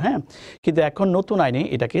ডিডাকশন ছিল। হ্যাঁ, কিন্তু এখন নতুন আইনে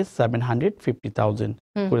এটাকে 750,000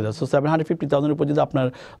 করে দেয়। সো 750,000 উপর যদি আপনার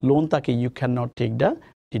লোন থাকে, you can not take the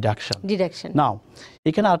deduction. নাও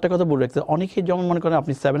এখানে আরেকটা কথা বলে রাখতে, অনেকে যেমন মনে করেন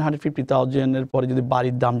আপনি 750,000 এর পরে যদি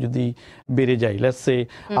বাড়ির দাম যদি বেড়ে যায়, লেটস সে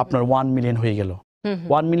আপনার 1 মিলিয়ন হয়ে গেল,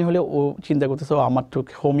 1 মিলিয়ন হলে ও চিন্তা করতেছে আমার তো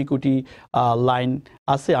হোম ইকুইটি লাইন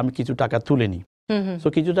আছে, আমি কিছু টাকা তুলে নিই। সো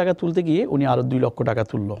কিছু টাকা তুলতে গিয়ে উনি আরো 2 লক্ষ টাকা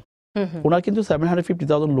তুললো। ওনার কিন্তু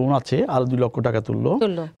 750,000 লোন আছে, আরো 2 লক্ষ টাকা তুললো।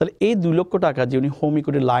 তাহলে এই 2 লক্ষ টাকা যে উনি home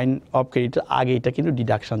equity line of credit আগে, এটা কিন্তু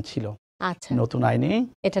ডিডাকশন ছিল। নতুন আইনে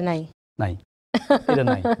এটা নাই। এটা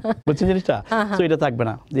নাই, বুঝছেন জিনিসটা? সো এটা থাকবে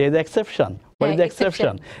না। যে এক্সেপশন,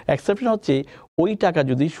 এক্সেপশন হচ্ছে ওই টাকা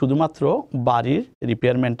যদি শুধুমাত্র বাড়ির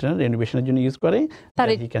রিপেয়ার, মেইনটেনেন্স, রেনোভেশনের জন্য ইউজ করে,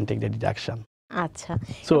 তাহলে he can take the deduction. আচ্ছা,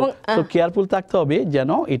 সো কেয়ারফুল থাকতে হবে যেন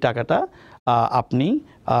এই টাকাটা আপনি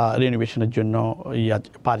রেনোভেশনের জন্য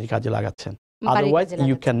বাড়ির কাজে লাগাচ্ছেন। Otherwise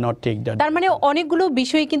you cannot take that. তার মানে অনেকগুলো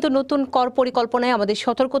বিষয় কিন্তু নতুন কর পরিকল্পনায় আমাদের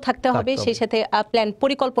সতর্ক থাকতে হবে, সেই সাথে প্ল্যান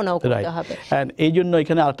পরিকল্পনাও করতে হবে। এন্ড এই জন্য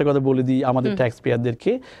এখানে আরেকটা কথা বলে দিই আমাদের ট্যাক্স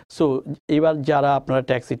পেয়ারদেরকে। সো এবার যারা আপনারা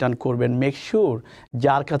ট্যাক্স রিটার্ন করবেন, মেক শিওর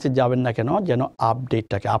যার কাছে যাবেন না কেন যেন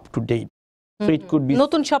আপডেটটাকে up to date. So it could be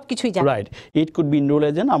নতুন সবকিছুই জানেন। Right. It could be enroll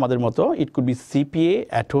agent আমাদের মতো, it could be CPA,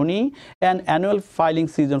 attorney and annual filing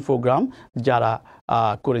season program যারা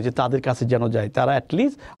করেছে তাদের কাছে যেন যায়, তারা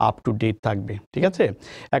অ্যাটলিস্ট আপ টু ডেট থাকবে। ঠিক আছে,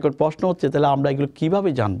 এখন প্রশ্ন হচ্ছে তাহলে আমরা এগুলো কিভাবে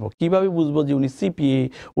জানবো, কিভাবে বুঝবো যে উনি সিপিএ,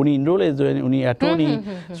 উনি এনরোল এজেন্ট, উনি অ্যাটর্নি?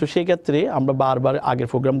 সো সেই ক্ষেত্রে আমরা বারবার আগের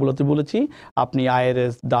প্রোগ্রামগুলোতে বলেছি, আপনি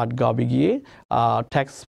irs.gov গিয়ে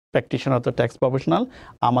ট্যাক্স প্র্যাকটিশনার অথবা ট্যাক্স প্রফেশনাল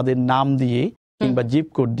আমাদের নাম দিয়ে কিংবা জিপ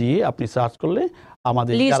কোড দিয়ে আপনি সার্চ করলে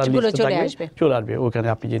আমাদের চলে আসবে, ওখানে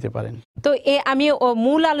আপনি যেতে পারেন। তো আমি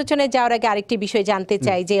মূল আলোচনায় যাওয়ার আগে আরেকটি বিষয় জানতে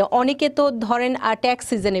চাই যে অনেকে তো ধরেন ট্যাক্স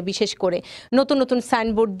সিজনে বিশেষ করে নতুন নতুন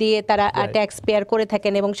সাইনবোর্ড দিয়ে তারা ট্যাক্স পেয়ার করে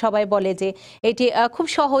থাকেন, এবং সবাই বলে যে এটি খুব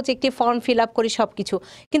সহজ, একটি ফর্ম ফিল আপ করে সবকিছু,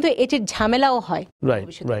 কিন্তু এটির ঝামেলাও হয়।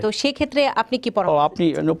 তো সেই ক্ষেত্রে আপনি কি পরামর্শ?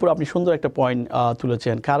 আপনি সুন্দর একটা পয়েন্ট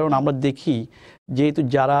তুলেছেন, কারণ আমরা দেখি যেহেতু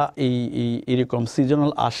যারা এরকম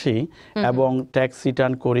সিজনাল আসে এবং ট্যাক্স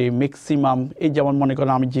রিটার্ন করে ম্যাক্সিমাম, এই যেমন মনে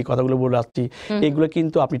করেন আমি যে কথাগুলো বলে আসছি, এগুলো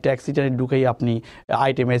কিন্তু আপনি ট্যাক্স রিটার্নে ঢুকেই আপনি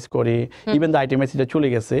আইটেমাইজ করে, ইভেন দ্য আইটেমাইজ এটা চলে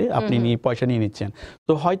গেছে, আপনি পয়সা নিয়ে নিচ্ছেন।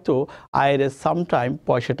 তো হয়তো আইআরএস সামটাইম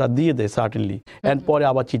পয়সাটা দিয়ে দেয় সার্টেনলি, অ্যান্ড পরে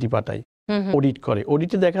আবার চিঠি পাঠায়, অডিট করে।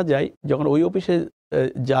 অডিটে দেখা যায় যখন ওই অফিসে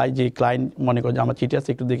যায় যে ক্লায়েন্ট মনে করে যে আমার চিঠি আছে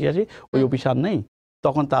একটু দেখে আসি, ওই অফিস আর নেই,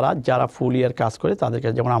 তখন তারা যারা ফুল ইয়ার কাজ করে তাদেরকে,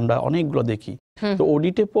 যেমন আমরা অনেকগুলো দেখি, তো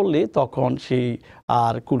অডিটে পড়লে তখন সেই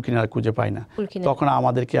আর কুলকিনার খুঁজে পায় না, তখন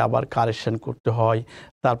আমাদেরকে আবার কারেকশন করতে হয়,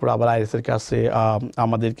 তারপর আবার আইএস এর কাছে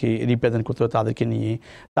আমাদেরকে রিপ্রেজেন্ট করতে হয় তাদেরকে নিয়ে,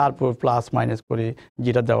 তারপর প্লাস মাইনাস করে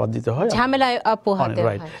যেটা দেওয়া দিতে হয়, ঝামেলায় পোহাতে হয়।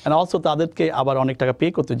 রাইট, এন্ড অলসো তাদেরকে আবার অনেক টাকা পে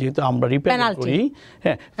করতে, যেহেতু আমরা রিপ্রেজেন্ট করি।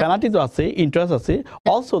 হ্যাঁ, পেনাল্টি তো আছে, ইন্টারেস্ট আছে,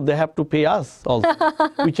 also they have to pay us also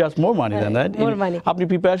which charge more money then, right? আপনি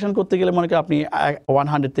প্রিপারেশন করতে গেলে মনে করেন আপনি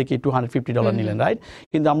 $100 থেকে $250 নিলেন, রাইট?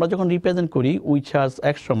 কিন্তু আমরা যখন রিপ্রেজেন্ট করি উই চার্জ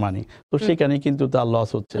এক্সট্রা মানি, তো সেখানে কিন্তু তার লস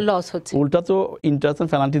হচ্ছে। উল্টা তো ইন্টারেস্ট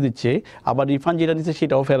এন্ড পেনাল্টি দিচ্ছে, আবার রিফান্ড যেটা দিচ্ছে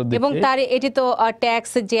সেটাও ফেরত দিচ্ছে। এবং তার এটি তো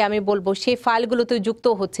ট্যাক্স যে আমি বলবো সেই ফাইলগুলোতে যুক্ত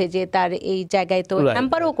হচ্ছে, যে তার এই জায়গায় তো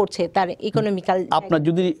হ্যাম্পারও করছে তার ইকোনমিক্যাল। আপনার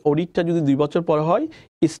যদি অডিটটা যদি 2 বছর পরে হয়,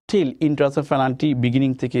 still interest and penalty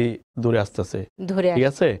beginning থেকে ধরে আসতেছে, ঠিক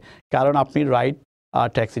আছে, কারণ আপনি রাইট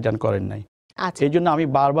ট্যাক্স রিটার্ন করেন নাই। এই জন্য আমি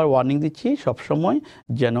বারবার ওয়ার্নিং দিচ্ছি সবসময়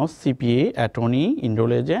যেন সিপিএ, অ্যাটর্নি,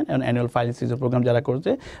 ইনরোল এজেন্ট এবং অ্যানুয়াল ফাইলিং সিজন প্রোগ্রাম যারা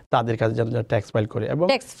করছে তাদের কাছে যেন ট্যাক্স ফাইল করে এবং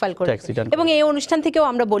ট্যাক্স রিটার্ন। এবং এই অনুষ্ঠান থেকেও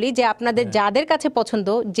আমরা বলি যে আপনাদের যাদের কাছে পছন্দ,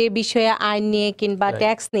 যে বিষয়ে আইন নিয়ে কিংবা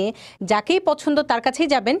ট্যাক্স নিয়ে যাকেই পছন্দ তার কাছেই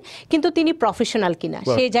যাবেন, কিন্তু তিনি প্রফেশনাল কিনা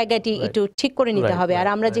সেই জায়গাটি একটু ঠিক করে নিতে হবে। আর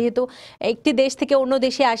আমরা যেহেতু একটি দেশ থেকে অন্য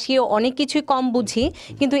দেশে আসিও অনেক কিছুই কম বুঝি,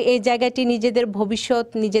 কিন্তু এই জায়গাটি নিজেদের ভবিষ্যৎ,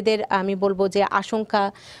 নিজেদের আমি বলবো যে আশঙ্কা,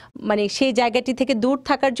 মানে সেই জায়গাটি থেকে দূর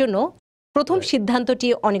থাকার জন্য প্রথম সিদ্ধান্তটি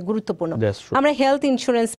অনেক গুরুত্বপূর্ণ। আমরা হেলথ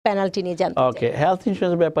ইন্স্যুরেন্স পেনাল্টি নিয়ে জানতে চাই। ওকে, হেলথ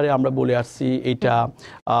ইন্স্যুরেন্স ব্যাপারে আমরা বলে আসছি এটা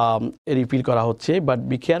রিপিল করা হচ্ছে, বাট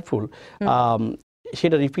বি কেয়ারফুল।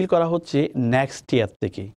 সেটা রিপিল করা হচ্ছে নেক্সট ইয়ার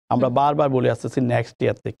থেকে। আমরা বারবার বলে আসতেছি নেক্সট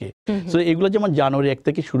ইয়ার থেকে। সো এগুলো যেমন জানুয়ারি 1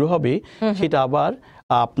 থেকে শুরু হবে, সেটা আবার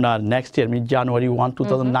আপনার নেক্সট ইয়ার জানুয়ারি 1,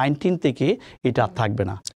 2019 থেকে এটা থাকবে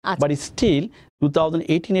না। বাট স্টিল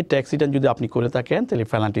 2018 এর ট্যাক্স রিটার্ন যদি আপনি করে থাকেন তাহলে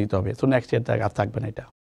পেনাল্টি দিতে হবে। সো নেক্সট ইয়ার থেকে আর থাকবে না এটা।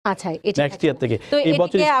 আচ্ছা, এটা নেক্সট ইয়ার থেকে। তো এই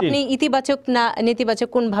বছর আপনি ইতিবাচক না নেতিবাচক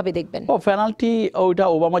কোন ভাবে দেখবেন? পেনাল্টি ওইটা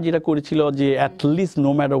ওবামা যেটা করেছিল যে at least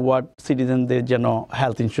no matter what সিটিজেনদের যেন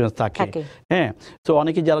হেলথ ইন্স্যুরেন্স থাকে। হ্যাঁ, তো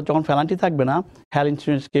অনেকে যারা যখন পেনাল্টি থাকবে না, হেলথ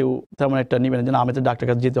ইন্স্যুরেন্স কেউ তেমন একটা নেবে না, যেন আমি তো ডাক্তার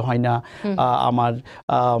কাছে যেতে হয় না, আমার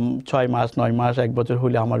 6 মাস 9 মাস 1 বছর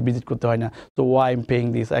হলে আমার ভিজিট করতে হয় না, তো Y M paying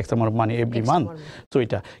this x amount of money every month. তো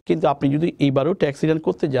এটা কিন্তু আপনি যদি এইবারও ট্যাক্স রিটার্ন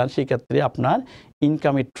করতে যান, সেক্ষেত্রে আপনার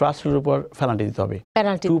ইনকামের ট্রাস্টের উপর পেনাল্টি দিতে হবে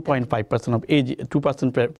 2.5% অফ এজ,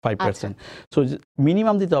 2.5%। সো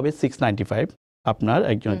মিনিমাম দিতে হবে 695 আপনার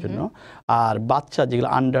একজনের জন্য। আর বাচ্চা যেগুলো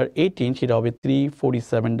আন্ডার 18 সেটা হবে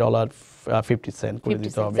 $347.50 করে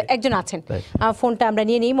দিতে হবে। একজন আছেন, ফোনটা আমরা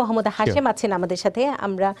নিয়ে নিই। মোহাম্মদ হাশেম আছেন আমাদের সাথে,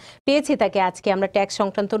 আমরা পেয়েছি তাকে। আজকে আমরা ট্যাক্স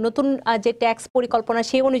সংক্রান্ত নতুন যে ট্যাক্স পরিকল্পনা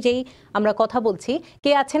সেই অনুযায়ী আমরা কথা বলছি।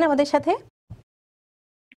 কে আছেন আমাদের সাথে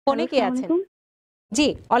ফোনে? কে আছেন? জি,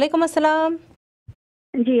 ওয়ালাইকুম আসসালাম।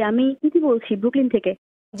 জি, আমি ইতি বলছি ব্রুকলিন থেকে।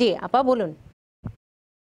 জি আপা বলুন।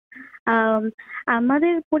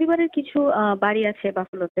 আমাদের পরিবারের কিছু বাড়ি আছে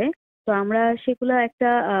বাফেলোতে, তো আমরা সেগুলো একটা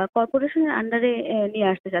কর্পোরেশনের আন্ডারে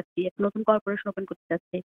নিয়ে আসতে চাচ্ছি, একটা নতুন কর্পোরেশন ওপেন করতে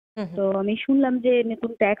চাচ্ছি। তো আমি শুনলাম যে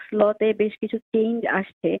নতুন ট্যাক্স লতে বেশ কিছু চেঞ্জ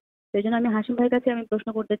আসছে, সেই জন্য আমি হাসিম ভাইয়ের কাছে আমি প্রশ্ন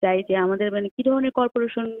করতে চাই যে আমাদের মানে কি ধরনের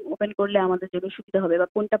কর্পোরেশন ওপেন করলে আমাদের জন্য সুবিধা হবে বা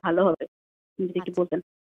কোনটা ভালো হবে, যদি একটু বলতেন।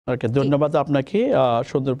 ওকে, ধন্যবাদ আপনাকে,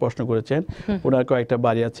 সুন্দর প্রশ্ন করেছেন। ওনার কয়েকটা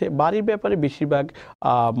বাড়ি আছে, বাড়ির ব্যাপারে বেশিরভাগ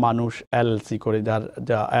মানুষ এলএলসি করে,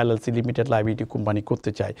 যা এলএলসি লিমিটেড লাইবিলিটি কোম্পানি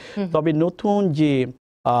করতে চায়। তবে নতুন যে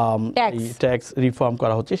ট্যাক্স রিফর্ম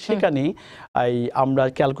করা হচ্ছে সেখানে আমরা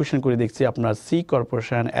ক্যালকুলেশন করে দেখছি আপনার সি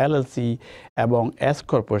কর্পোরেশন, এলএলসি এবং এস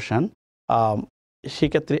কর্পোরেশন,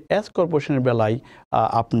 সেক্ষেত্রে এস কর্পোরেশনের বেলায়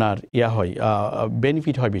আপনার হয়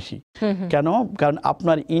বেনিফিট হয় বেশি। কেন? কারণ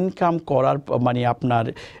আপনার ইনকাম করার মানে আপনার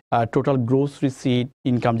টোটাল গ্রোস রিসিট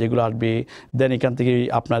ইনকাম যেগুলো আসবে, দেন এখান থেকে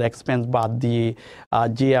আপনার এক্সপেন্স বাদ দিয়ে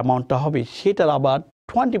যে অ্যামাউন্টটা হবে সেটার আবার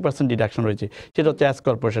 20% ডিডাকশন রয়েছে, সেটা হচ্ছে এস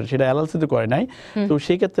কর্পোরেশন, সেটা এলএলসি তো করে নাই। তো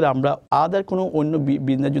সেই ক্ষেত্রে আমরা আদার কোনো অন্য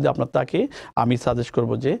বিজনেস যদি আপনার থাকে, আমি সাজেস্ট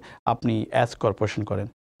করবো যে আপনি এস কর্পোরেশন করেন।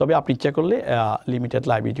 তবে আপনি ইচ্ছা করলে limited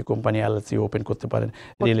liability company LLC open করতে পারেন,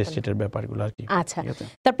 রিয়েল এস্টেটের ব্যাপারগুলো আর কি। আচ্ছা,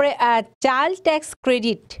 তারপরে চাইল্ড ট্যাক্স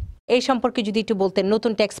ক্রেডিট এই সম্পর্কে যদি একটু বলতেন,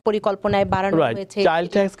 নতুন ট্যাক্স পরিকল্পনায় বাড়ানো হয়েছে। চাইল্ড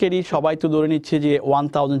ট্যাক্স ক্রেডিট সবাই তো ধরে নিচ্ছে যে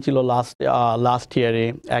 1000 ছিল লাস্ট ইয়ারে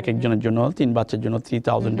এক একজনের জন্য, 3 বাচ্চার জন্য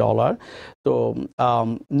 $3000। তো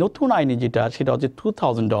নতুন আইনে যেটা সেটা হচ্ছে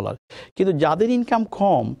 $2000। কিন্তু যাদের ইনকাম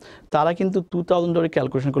কম তারা কিন্তু $2000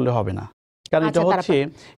 ক্যালকুলেশন করলে হবে না, কারণ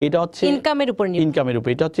এটা হচ্ছে ইনকামের উপর,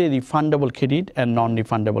 এটা হচ্ছে refundable credit and non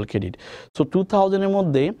refundable credit. So 2000 এর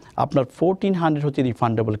মধ্যে আপনার 1400 হচ্ছে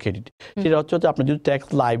রিফান্ডেবল ক্রেডিট। সেটা হচ্ছে আপনার যদি ট্যাক্স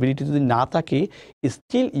লাইবিলিটি যদি না থাকে,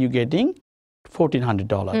 স্টিল ইউ গেটিং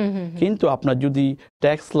 $1400। কিন্তু আপনার যদি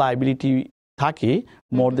ট্যাক্স লাইবিলিটি থাকে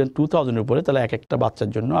মোর দেন 2000 এর উপরে, তাহলে এক একটা বাচ্চার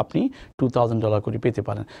জন্য আপনি $2000 করে পেতে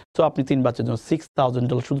পারেন। তো আপনি 3 বাচ্চার জন্য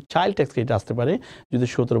 $6000 শুধু চাইল্ড ট্যাক্স ক্রেডিট আসতে পারে যদি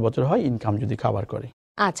 17 বছর হয়, ইনকাম যদি কভার করে।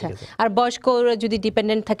 আচ্ছা, আর বয়স্ক যদি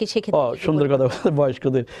ডিপেন্ডেন্ট থাকে সেক্ষেত্রে? সুন্দর কথা,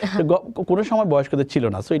 বয়স্কদের কোনো সময় বয়স্কদের ছিল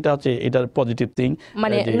না, সো এটা হচ্ছে এটার পজিটিভ থিং,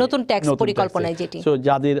 মানে নতুন ট্যাক্স পরিকল্পনায় যেটি। সো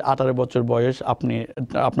যাদের 18 বছর বয়স, আপনি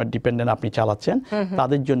আপনার ডিপেন্ডেন্ট আপনি চালাচ্ছেন,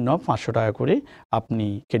 তাদের জন্য $500 করে আপনি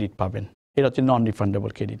ক্রেডিট পাবেন। এটা হচ্ছে নন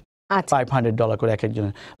রিফান্ডেবল ক্রেডিট। আচ্ছা। $500 করে এক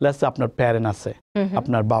একজনের। লেটস সে আপনার প্যারেন্ট আছে,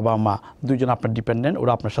 আপনার বাবা মা দুইজন আপনার ডিপেন্ডেন্ট,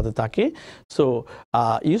 ওরা আপনার সাথে থাকে। সো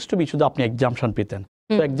ইউজ টু বি শুধু আপনি এক্সাম্পশন পেতেন,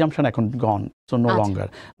 সো এক্সাম্পশন এখন গন, so no longer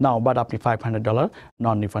now, but আপনি $500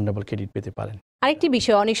 নন রিফান্ডেবল ক্রেডিট পেতে পারেন। আরেকটি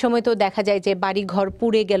বিষয়, অনেক সময় তো দেখা যায় যে বাড়ি ঘর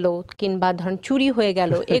পুড়ে গেল কিংবা ধরুন চুরি হয়ে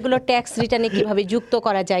গেল, এগুলো ট্যাক্স রিটার্নে কিভাবে যুক্ত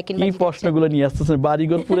করা যায়? কিংবা এই প্রশ্নগুলো নিয়ে আসতেছেন,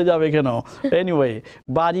 বাড়িঘর পুড়ে যাবে কেন? এনিওয়ে,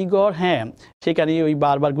 বাড়িঘর হ্যাঁ সেখানে ওই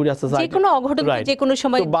বারবার ঘুরে আসতেছে, যে কোনো অঘটন যে কোনো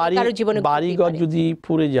সময় কারো জীবনে বাড়িঘর যদি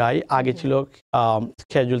পুড়ে যায়, আগে ছিল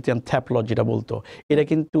ক্যাজুয়ালিটি অ্যান্ড থ্যাফট লস যেটা বলতো, এটা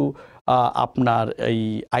কিন্তু আপনার এই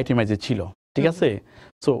আইটেমাইজে ছিল, ঠিক আছে?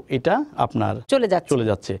 সো এটা আপনার চলে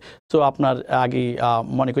যাচ্ছে। সো আপনার আগে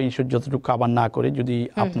মনে করেন ইস্যু যতটুকু কাভার না করে যদি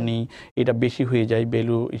আপনি এটা বেশি হয়ে যায়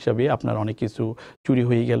ভ্যালু হিসাবে, আপনার অনেক কিছু চুরি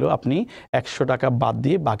হয়ে গেল, আপনি $100 বাদ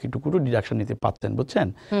দিয়ে বাকিটুকু ডিডাকশন নিতে পারতেন, বুঝছেন?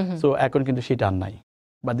 সো এখন কিন্তু সেটা আর নাই,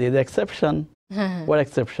 বা দিয়ে এক্সেপশন।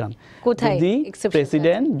 যদি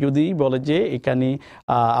প্রেসিডেন্ট যদি বলে যে এখানে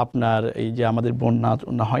আপনার এই যে আমাদের বন্যা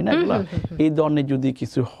হয় না এগুলা, এই ধরনের যদি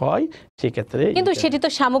কিছু হয় সেক্ষেত্রে, কিন্তু সেটি তো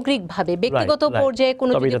সামগ্রিকভাবে ব্যক্তিগত পর্যায়ে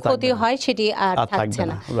কোনো যদি ক্ষতি হয় সেটি আর থাকছে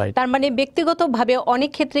না। তার মানে ব্যক্তিগতভাবে অনেক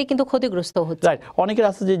ক্ষেত্রেই কিন্তু ক্ষতিগ্রস্ত হচ্ছে। অনেকের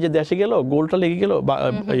আছে যে দেশে গেল, গোল্ডটা লেগে গেল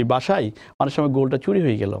এই বাসায়, অনেক সময় গোল্ডটা চুরি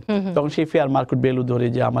হয়ে গেল, তখন সেই ফেয়ার মার্কেট ভ্যালু ধরে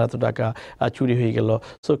যে আমার এত টাকা চুরি হয়ে গেল।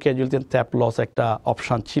 সো ক্যাজুয়ালিটি এন্ড থ্যাফট লস একটা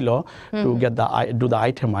অপশন ছিল to get do the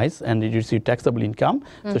itemize and reduce your taxable income,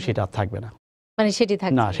 তো সেটা থাকবে না, মানে সেটি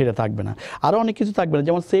থাকবে না, সেটা থাকবে না। আরো অনেক কিছু থাকবে না,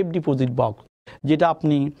 যেমন সেফ ডিপোজিট বক্স,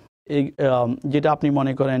 যেটা আপনি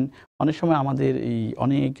মনে করেন অনেক সময় আমাদের এই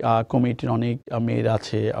অনেক কমিটির অনেক মেয়েরা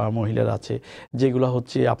আছে, মহিলারা আছে, যেগুলো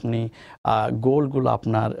হচ্ছে আপনি গোল্ডগুলো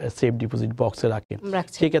আপনার সেফ ডিপোজিট বক্সে রাখেন,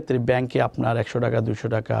 সেক্ষেত্রে ব্যাংকে আপনার $100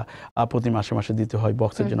 $200 প্রতি মাসে মাসে দিতে হয়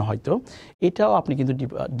বক্সের জন্য, হয়তো এটাও আপনি কিন্তু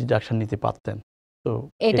ডিডাকশন নিতে পারতেন। তো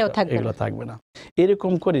এগুলো থাকবে না।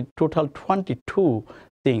 এরকম করে টোটাল 22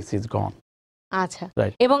 থিংস ইজ গন। আচ্ছা,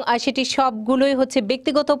 এবং সেটি সবগুলোই হচ্ছে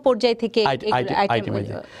ব্যক্তিগত পর্যায় থেকে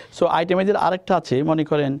আইটেমাইজার। সো আইটেমাইজার আরেকটা আছে, মনে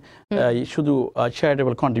করেন শুধু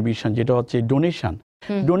চ্যারিটেবল কন্ট্রিবিউশন, যেটা হচ্ছে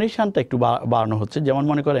ডোনেশনটা একটু বাড়ানো হচ্ছে। যেমন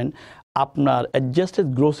মনে করেন আপনার adjusted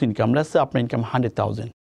gross income, let's say আপনার ইনকাম 100,000,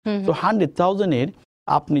 তো 100,000-এর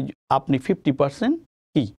আপনি 50%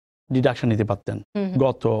 কি ডিডাকশন নিতে পারতেন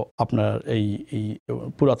গত আপনার এই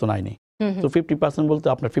পুরাতন আইনে। তো 50% বলতে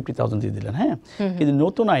আপনার 50,000 দিয়ে দিলেন, হ্যাঁ, কিন্তু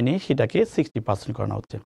নতুন আইনে সেটাকে 60% করানো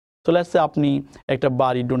হচ্ছে। তো লেটস সে আপনি একটা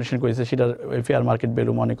বাড়ি ডোনেশন করেছে, সেটার ফেয়ার মার্কেট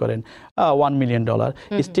ভ্যালু মনে করেন $1 million,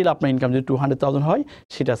 স্টিল আপনার ইনকাম যদি 200,000 হয়,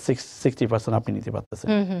 সেটা 60% আপনি নিতে পারতেছেন,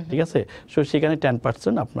 ঠিক আছে? সো সেখানে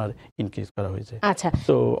 10% আপনার ইনক্রিজ করা হয়েছে। আচ্ছা,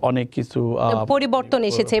 তো অনেক কিছু পরিবর্তন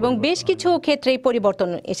এসেছে এবং বেশ কিছু ক্ষেত্রেই পরিবর্তন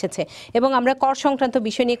এসেছে। এবং আমরা কর সংক্রান্ত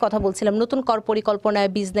বিষয় নিয়ে কথা বলছিলাম, নতুন কর পরিকল্পনায়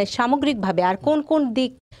বিজনেস সামগ্রিকভাবে আর কোন কোন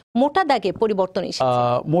দিক মোটা দাগে পরিবর্তন এসেছে?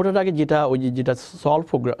 মোটা দাগে যেটা সল্ভ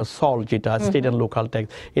যেটা স্টেট অ্যান্ড লোকাল ট্যাক্স,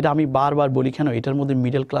 এটা আমি বারবার বলি কেন, এটার মধ্যে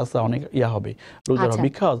মিডল ক্লাস অনেক হবে,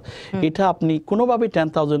 বিকজ এটা আপনি কোনোভাবে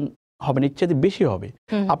 10,000 হবে না, ইচ্ছাতে বেশি হবে।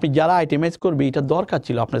 আপনি যারা আইটেমাইজ করবে, এটা দরকার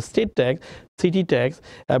ছিল আপনার স্টেট ট্যাক্স, সিটি ট্যাক্স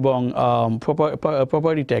এবং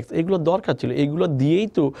প্রপার্টি ট্যাক্স, এগুলো দরকার ছিল, এগুলো দিয়েই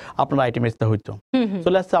তো আপনার আইটেমাইজটা হইতো। সো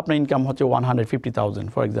লেটস সে আপনার ইনকাম হচ্ছে 150,000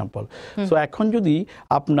 ফর এক্সাম্পল। সো এখন যদি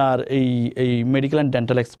আপনার এই মেডিকেল অ্যান্ড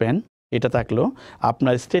ডেন্টাল এক্সপেন্স এটা থাকলো,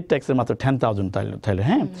 আপনার স্টেট ট্যাক্সের মাত্র 10,000 তাহলে,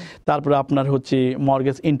 হ্যাঁ, তারপরে আপনার হচ্ছে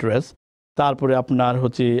মর্গেজ ইন্টারেস্ট, তারপরে আপনার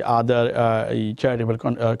হচ্ছে আদার এই চ্যারিটেবল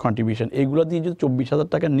কন্ট্রিবিউশন, এগুলো দিয়ে যদি 24,000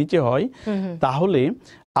 টাকার নিচে হয়, তাহলে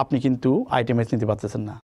আপনি কিন্তু আইটেমাইজ নিতে পারতেছেন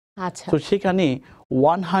না। আচ্ছা, তো সেখানে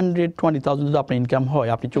 120,000 যদি আপনার ইনকাম হয়,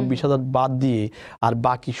 আপনি 24,000 বাদ দিয়ে আর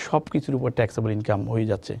বাকি সব কিছুর উপর ট্যাক্সেবল ইনকাম হয়ে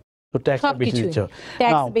যাচ্ছে, তো ট্যাক্স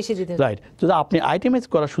বেশি দিচ্ছে, রাইট? যদি আপনি আইটেমাইজ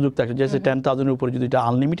করার সুযোগ থাকে, যে 10,000-এর উপরে যদি এটা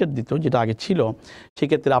আনলিমিটেড দিত, যেটা আগে ছিল,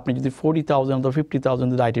 সেক্ষেত্রে আপনি যদি 40,000 অথবা 50,000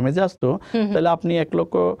 যদি আইটেমাইজে আসতো, তাহলে আপনি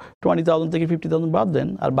 1,20,000 থেকে 50,000 বাদ দেন,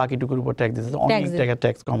 আর বাকিটুকুর উপর ট্যাক্স দিতে অনেক টাকা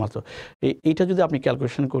ট্যাক্স কম আসতো। এইটা যদি আপনি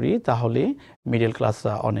ক্যালকুলেশন করি, তাহলে মিডল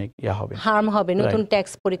ক্লাসরা অনেক হবে, হার্ম হবে নতুন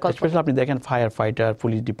ট্যাক্স পরিকল্পনা। স্পেশালি আপনি দেখেন ফায়ার ফাইটার,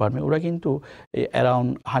 পুলিশ ডিপার্টমেন্ট, ওরা কিন্তু অ্যারাউন্ড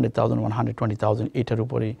 100,000 120,000 এটার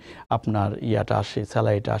উপরে আপনার আসে,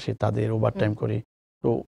 স্যালারিটা আসে, তাদের ওভারটাইম করে। তো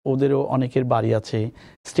ওদেরও অনেকের বাড়ি আছে,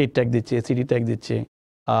 স্টেট ট্যাক্স দিচ্ছে, সিটি ট্যাক্স দিচ্ছে,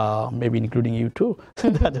 মেবি ইনক্লুডিং ইউ টু,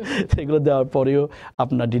 সেগুলো দেওয়ার পরেও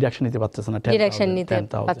আপনার ডিডাকশন নিতে পারতেছে না, ডিডাকশন নিতে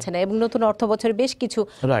পারছে না। এবং নতুন অর্থ বছরে বেশ কিছু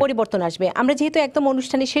পরিবর্তন আসবে। আমরা যেহেতু একদম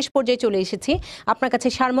অনুষ্ঠানের শেষ পর্যায়ে চলে এসেছি, আপনার কাছে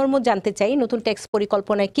সারমর্ম জানতে চাই, নতুন ট্যাক্স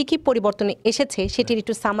পরিকল্পনায় কি কি পরিবর্তন এসেছে সেটির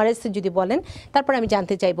একটু সামারাইজ যদি বলেন, তারপর আমি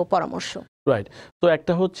জানতে চাইবো পরামর্শ। রাইট, তো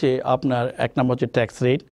একটা হচ্ছে আপনার এক নম্বর হচ্ছে ট্যাক্স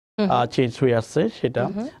রেট চেঞ্জ হয়ে আসছে, সেটা।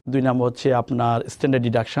 2 নম্বর হচ্ছে আপনার স্ট্যান্ডার্ড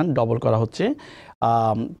ডিডাকশন ডবল করা হচ্ছে,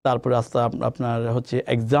 তারপরে আস্তে আপনার হচ্ছে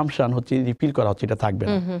এক্সামশন হচ্ছে রিপিল করা হচ্ছে, এটা থাকবে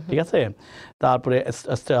না, ঠিক আছে। তারপরে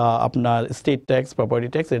আপনার state tax, property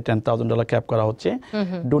tax $10,000 cap করা হচ্ছে।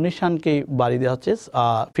 ডোনেশনকে বাড়িয়ে দেওয়া হচ্ছে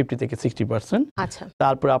 50 থেকে 60%।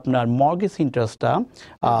 তারপরে আপনার মর্গেজ ইন্টারেস্টটা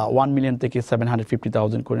 1 মিলিয়ন থেকে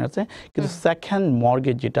 750,000 করে আছে, কিন্তু সেকেন্ড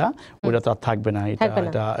মর্গেজ যেটা ওটা তো আর থাকবে না,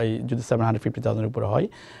 এটা যদি 750,000 উপরে হয়।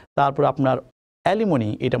 তারপর আপনার অ্যালিমনি,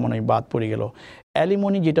 এটা মনে হয় বাদ পড়ে গেল।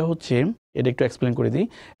 অ্যালিমনি যেটা হচ্ছে, এটা একটু এক্সপ্লেন করে দিই।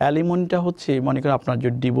 অ্যালিমনিটা হচ্ছে মনে করেন আপনার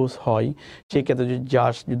যদি ডিভোর্স হয়, সেক্ষেত্রে যদি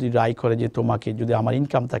জাজ যদি রায় করে যে তোমাকে যদি আমার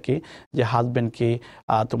ইনকাম থাকে যে হাজব্যান্ডকে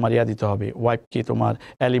তোমার দিতে হবে, ওয়াইফকে তোমার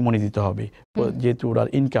অ্যালিমনি দিতে হবে, যেহেতু ওনার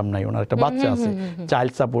ইনকাম নাই, ওনার একটা বাচ্চা আছে,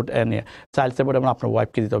 চাইল্ড সাপোর্ট এবং আপনার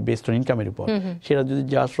ওয়াইফকে দিতে হবে বেস্ট অন ইনকামের উপর। সেটা যদি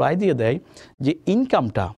জাজ রায় দিয়ে দেয় যে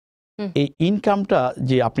ইনকামটা, এই ইনকামটা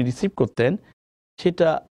যে আপনি রিসিভ করতেন সেটা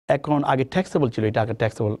এখন আগে ট্যাক্সেবল ছিল, এটা আগে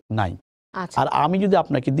ট্যাক্সেবল নাই। আর আমি যদি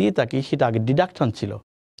আপনাকে দিয়ে থাকি সেটা আগে ডিডাকশন ছিল,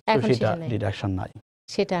 সেটা ডিডাকশন নাই,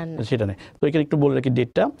 সেটা নেই। তো এখানে একটু বলে রাখি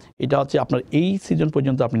ডেটটা, এটা হচ্ছে আপনার এই সিজন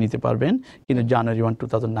পর্যন্ত আপনি নিতে পারবেন, কিন্তু জানুয়ারি 1,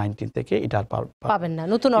 2019 থেকে এটা আর পাবেন না,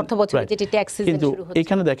 নতুন অর্থ বছরে যেটি ট্যাক্স সিজন শুরু হচ্ছে। কিন্তু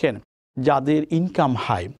এখানে দেখেন যাদের ইনকাম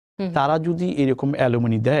হাই তারা যদি এরকম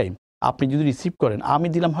অ্যালুমিনি দেয়, আপনি যদি রিসিভ করেন, আমি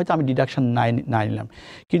দিলাম হয়তো আমি ডিডাকশন নাই নিলাম,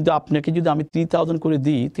 কিন্তু আপনাকে যদি আমি 3,000 করে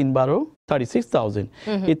দিই, 3 বারো 36,000,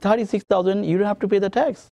 এই 36,000 you have to pay the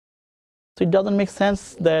tax. So it doesn't make sense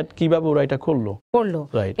that কিভাবে ওরা এটা করলো।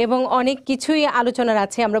 এবং অনেক কিছুই আলোচনার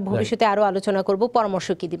আছে, আমরা ভবিষ্যতে আরো আলোচনা করব। পরামর্শ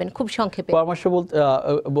কি দিবেন খুব সংক্ষেপে? পরামর্শ বলতে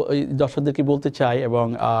দর্শকদেরকে বলতে চাই এবং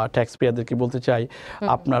ট্যাক্স পেয়ারদেরকে বলতে চাই,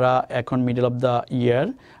 আপনারা এখন মিডল অফ দ্য ইয়ার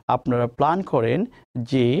আপনারা প্ল্যান করেন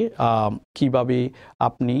যে কিভাবে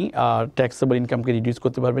আপনি ট্যাক্সেবল ইনকামকে রিডিউস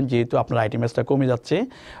করতে পারবেন, যেহেতু আপনার আইটেমসটা কমে যাচ্ছে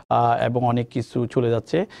এবং অনেক কিছু চলে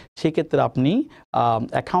যাচ্ছে। সেক্ষেত্রে আপনি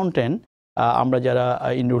অ্যাকাউন্টেন্ট, আমরা যারা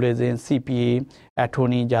ইনরোল এজেন্ট, সিপিএ,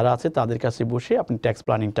 অ্যাটর্নি যারা আছে তাদের কাছে বসে আপনি ট্যাক্স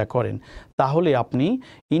প্ল্যানিংটা করেন, তাহলে আপনি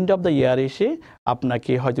এন্ড অফ দ্য ইয়ার এসে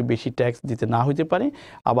আপনাকে হয়তো বেশি ট্যাক্স দিতে না হইতে পারে,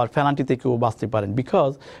 আবার পেনাল্টি থেকেও বাঁচতে পারেন।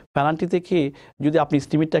 বিকজ পেনাল্টি থেকে যদি আপনি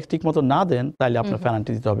এস্টিমেট ট্যাক্স ঠিক মতো না দেন, তাহলে আপনার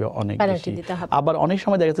পেনাল্টি দিতে হবে অনেক বেশি। আবার অনেক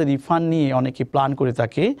সময় দেখা যাচ্ছে রিফান্ড নিয়ে অনেকে প্ল্যান করে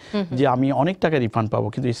থাকে যে আমি অনেক টাকা রিফান্ড পাবো,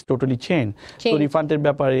 কিন্তু ইটস টোটালি চেঞ্জ। তো রিফান্ডের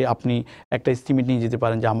ব্যাপারে আপনি একটা এস্টিমেট নিয়ে যেতে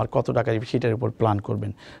পারেন যে আমার কত টাকা, সেটার উপর প্ল্যান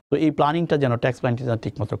করবেন। তো এই প্ল্যানিংটা যেন ট্যাক্স প্ল্যানিংটা যেন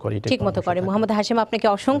ঠিক মতো করে। মোহাম্মদ হাশেম, আপনাকে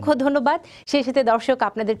অসংখ্য ধন্যবাদ। সেই সাথে দর্শক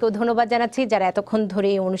আপনাদেরকেও ধন্যবাদ জানাচ্ছি যারা এতক্ষণ ধরে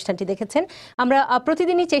এই অনুষ্ঠানটি দেখেছেন। আমরা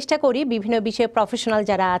প্রতিদিনই চেষ্টা করি বিভিন্ন বিষয়ে প্রফেশনাল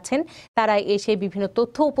যারা আছেন তারা এসে বিভিন্ন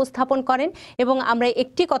তথ্য উপস্থাপন করেন, এবং আমরা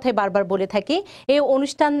একটি কথাই বারবার বলে থাকি, এই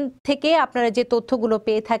অনুষ্ঠান থেকে আপনারা যে তথ্যগুলো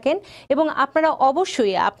পেয়ে থাকেন, এবং আপনারা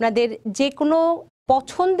অবশ্যই আপনাদের যে কোনো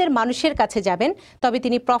পছন্দের মানুষের কাছে যাবেন, তবে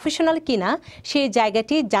তিনি প্রফেশনাল কিনা সেই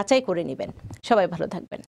জায়গাটি যাচাই করে নেবেন। সবাই ভালো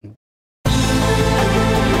থাকবেন।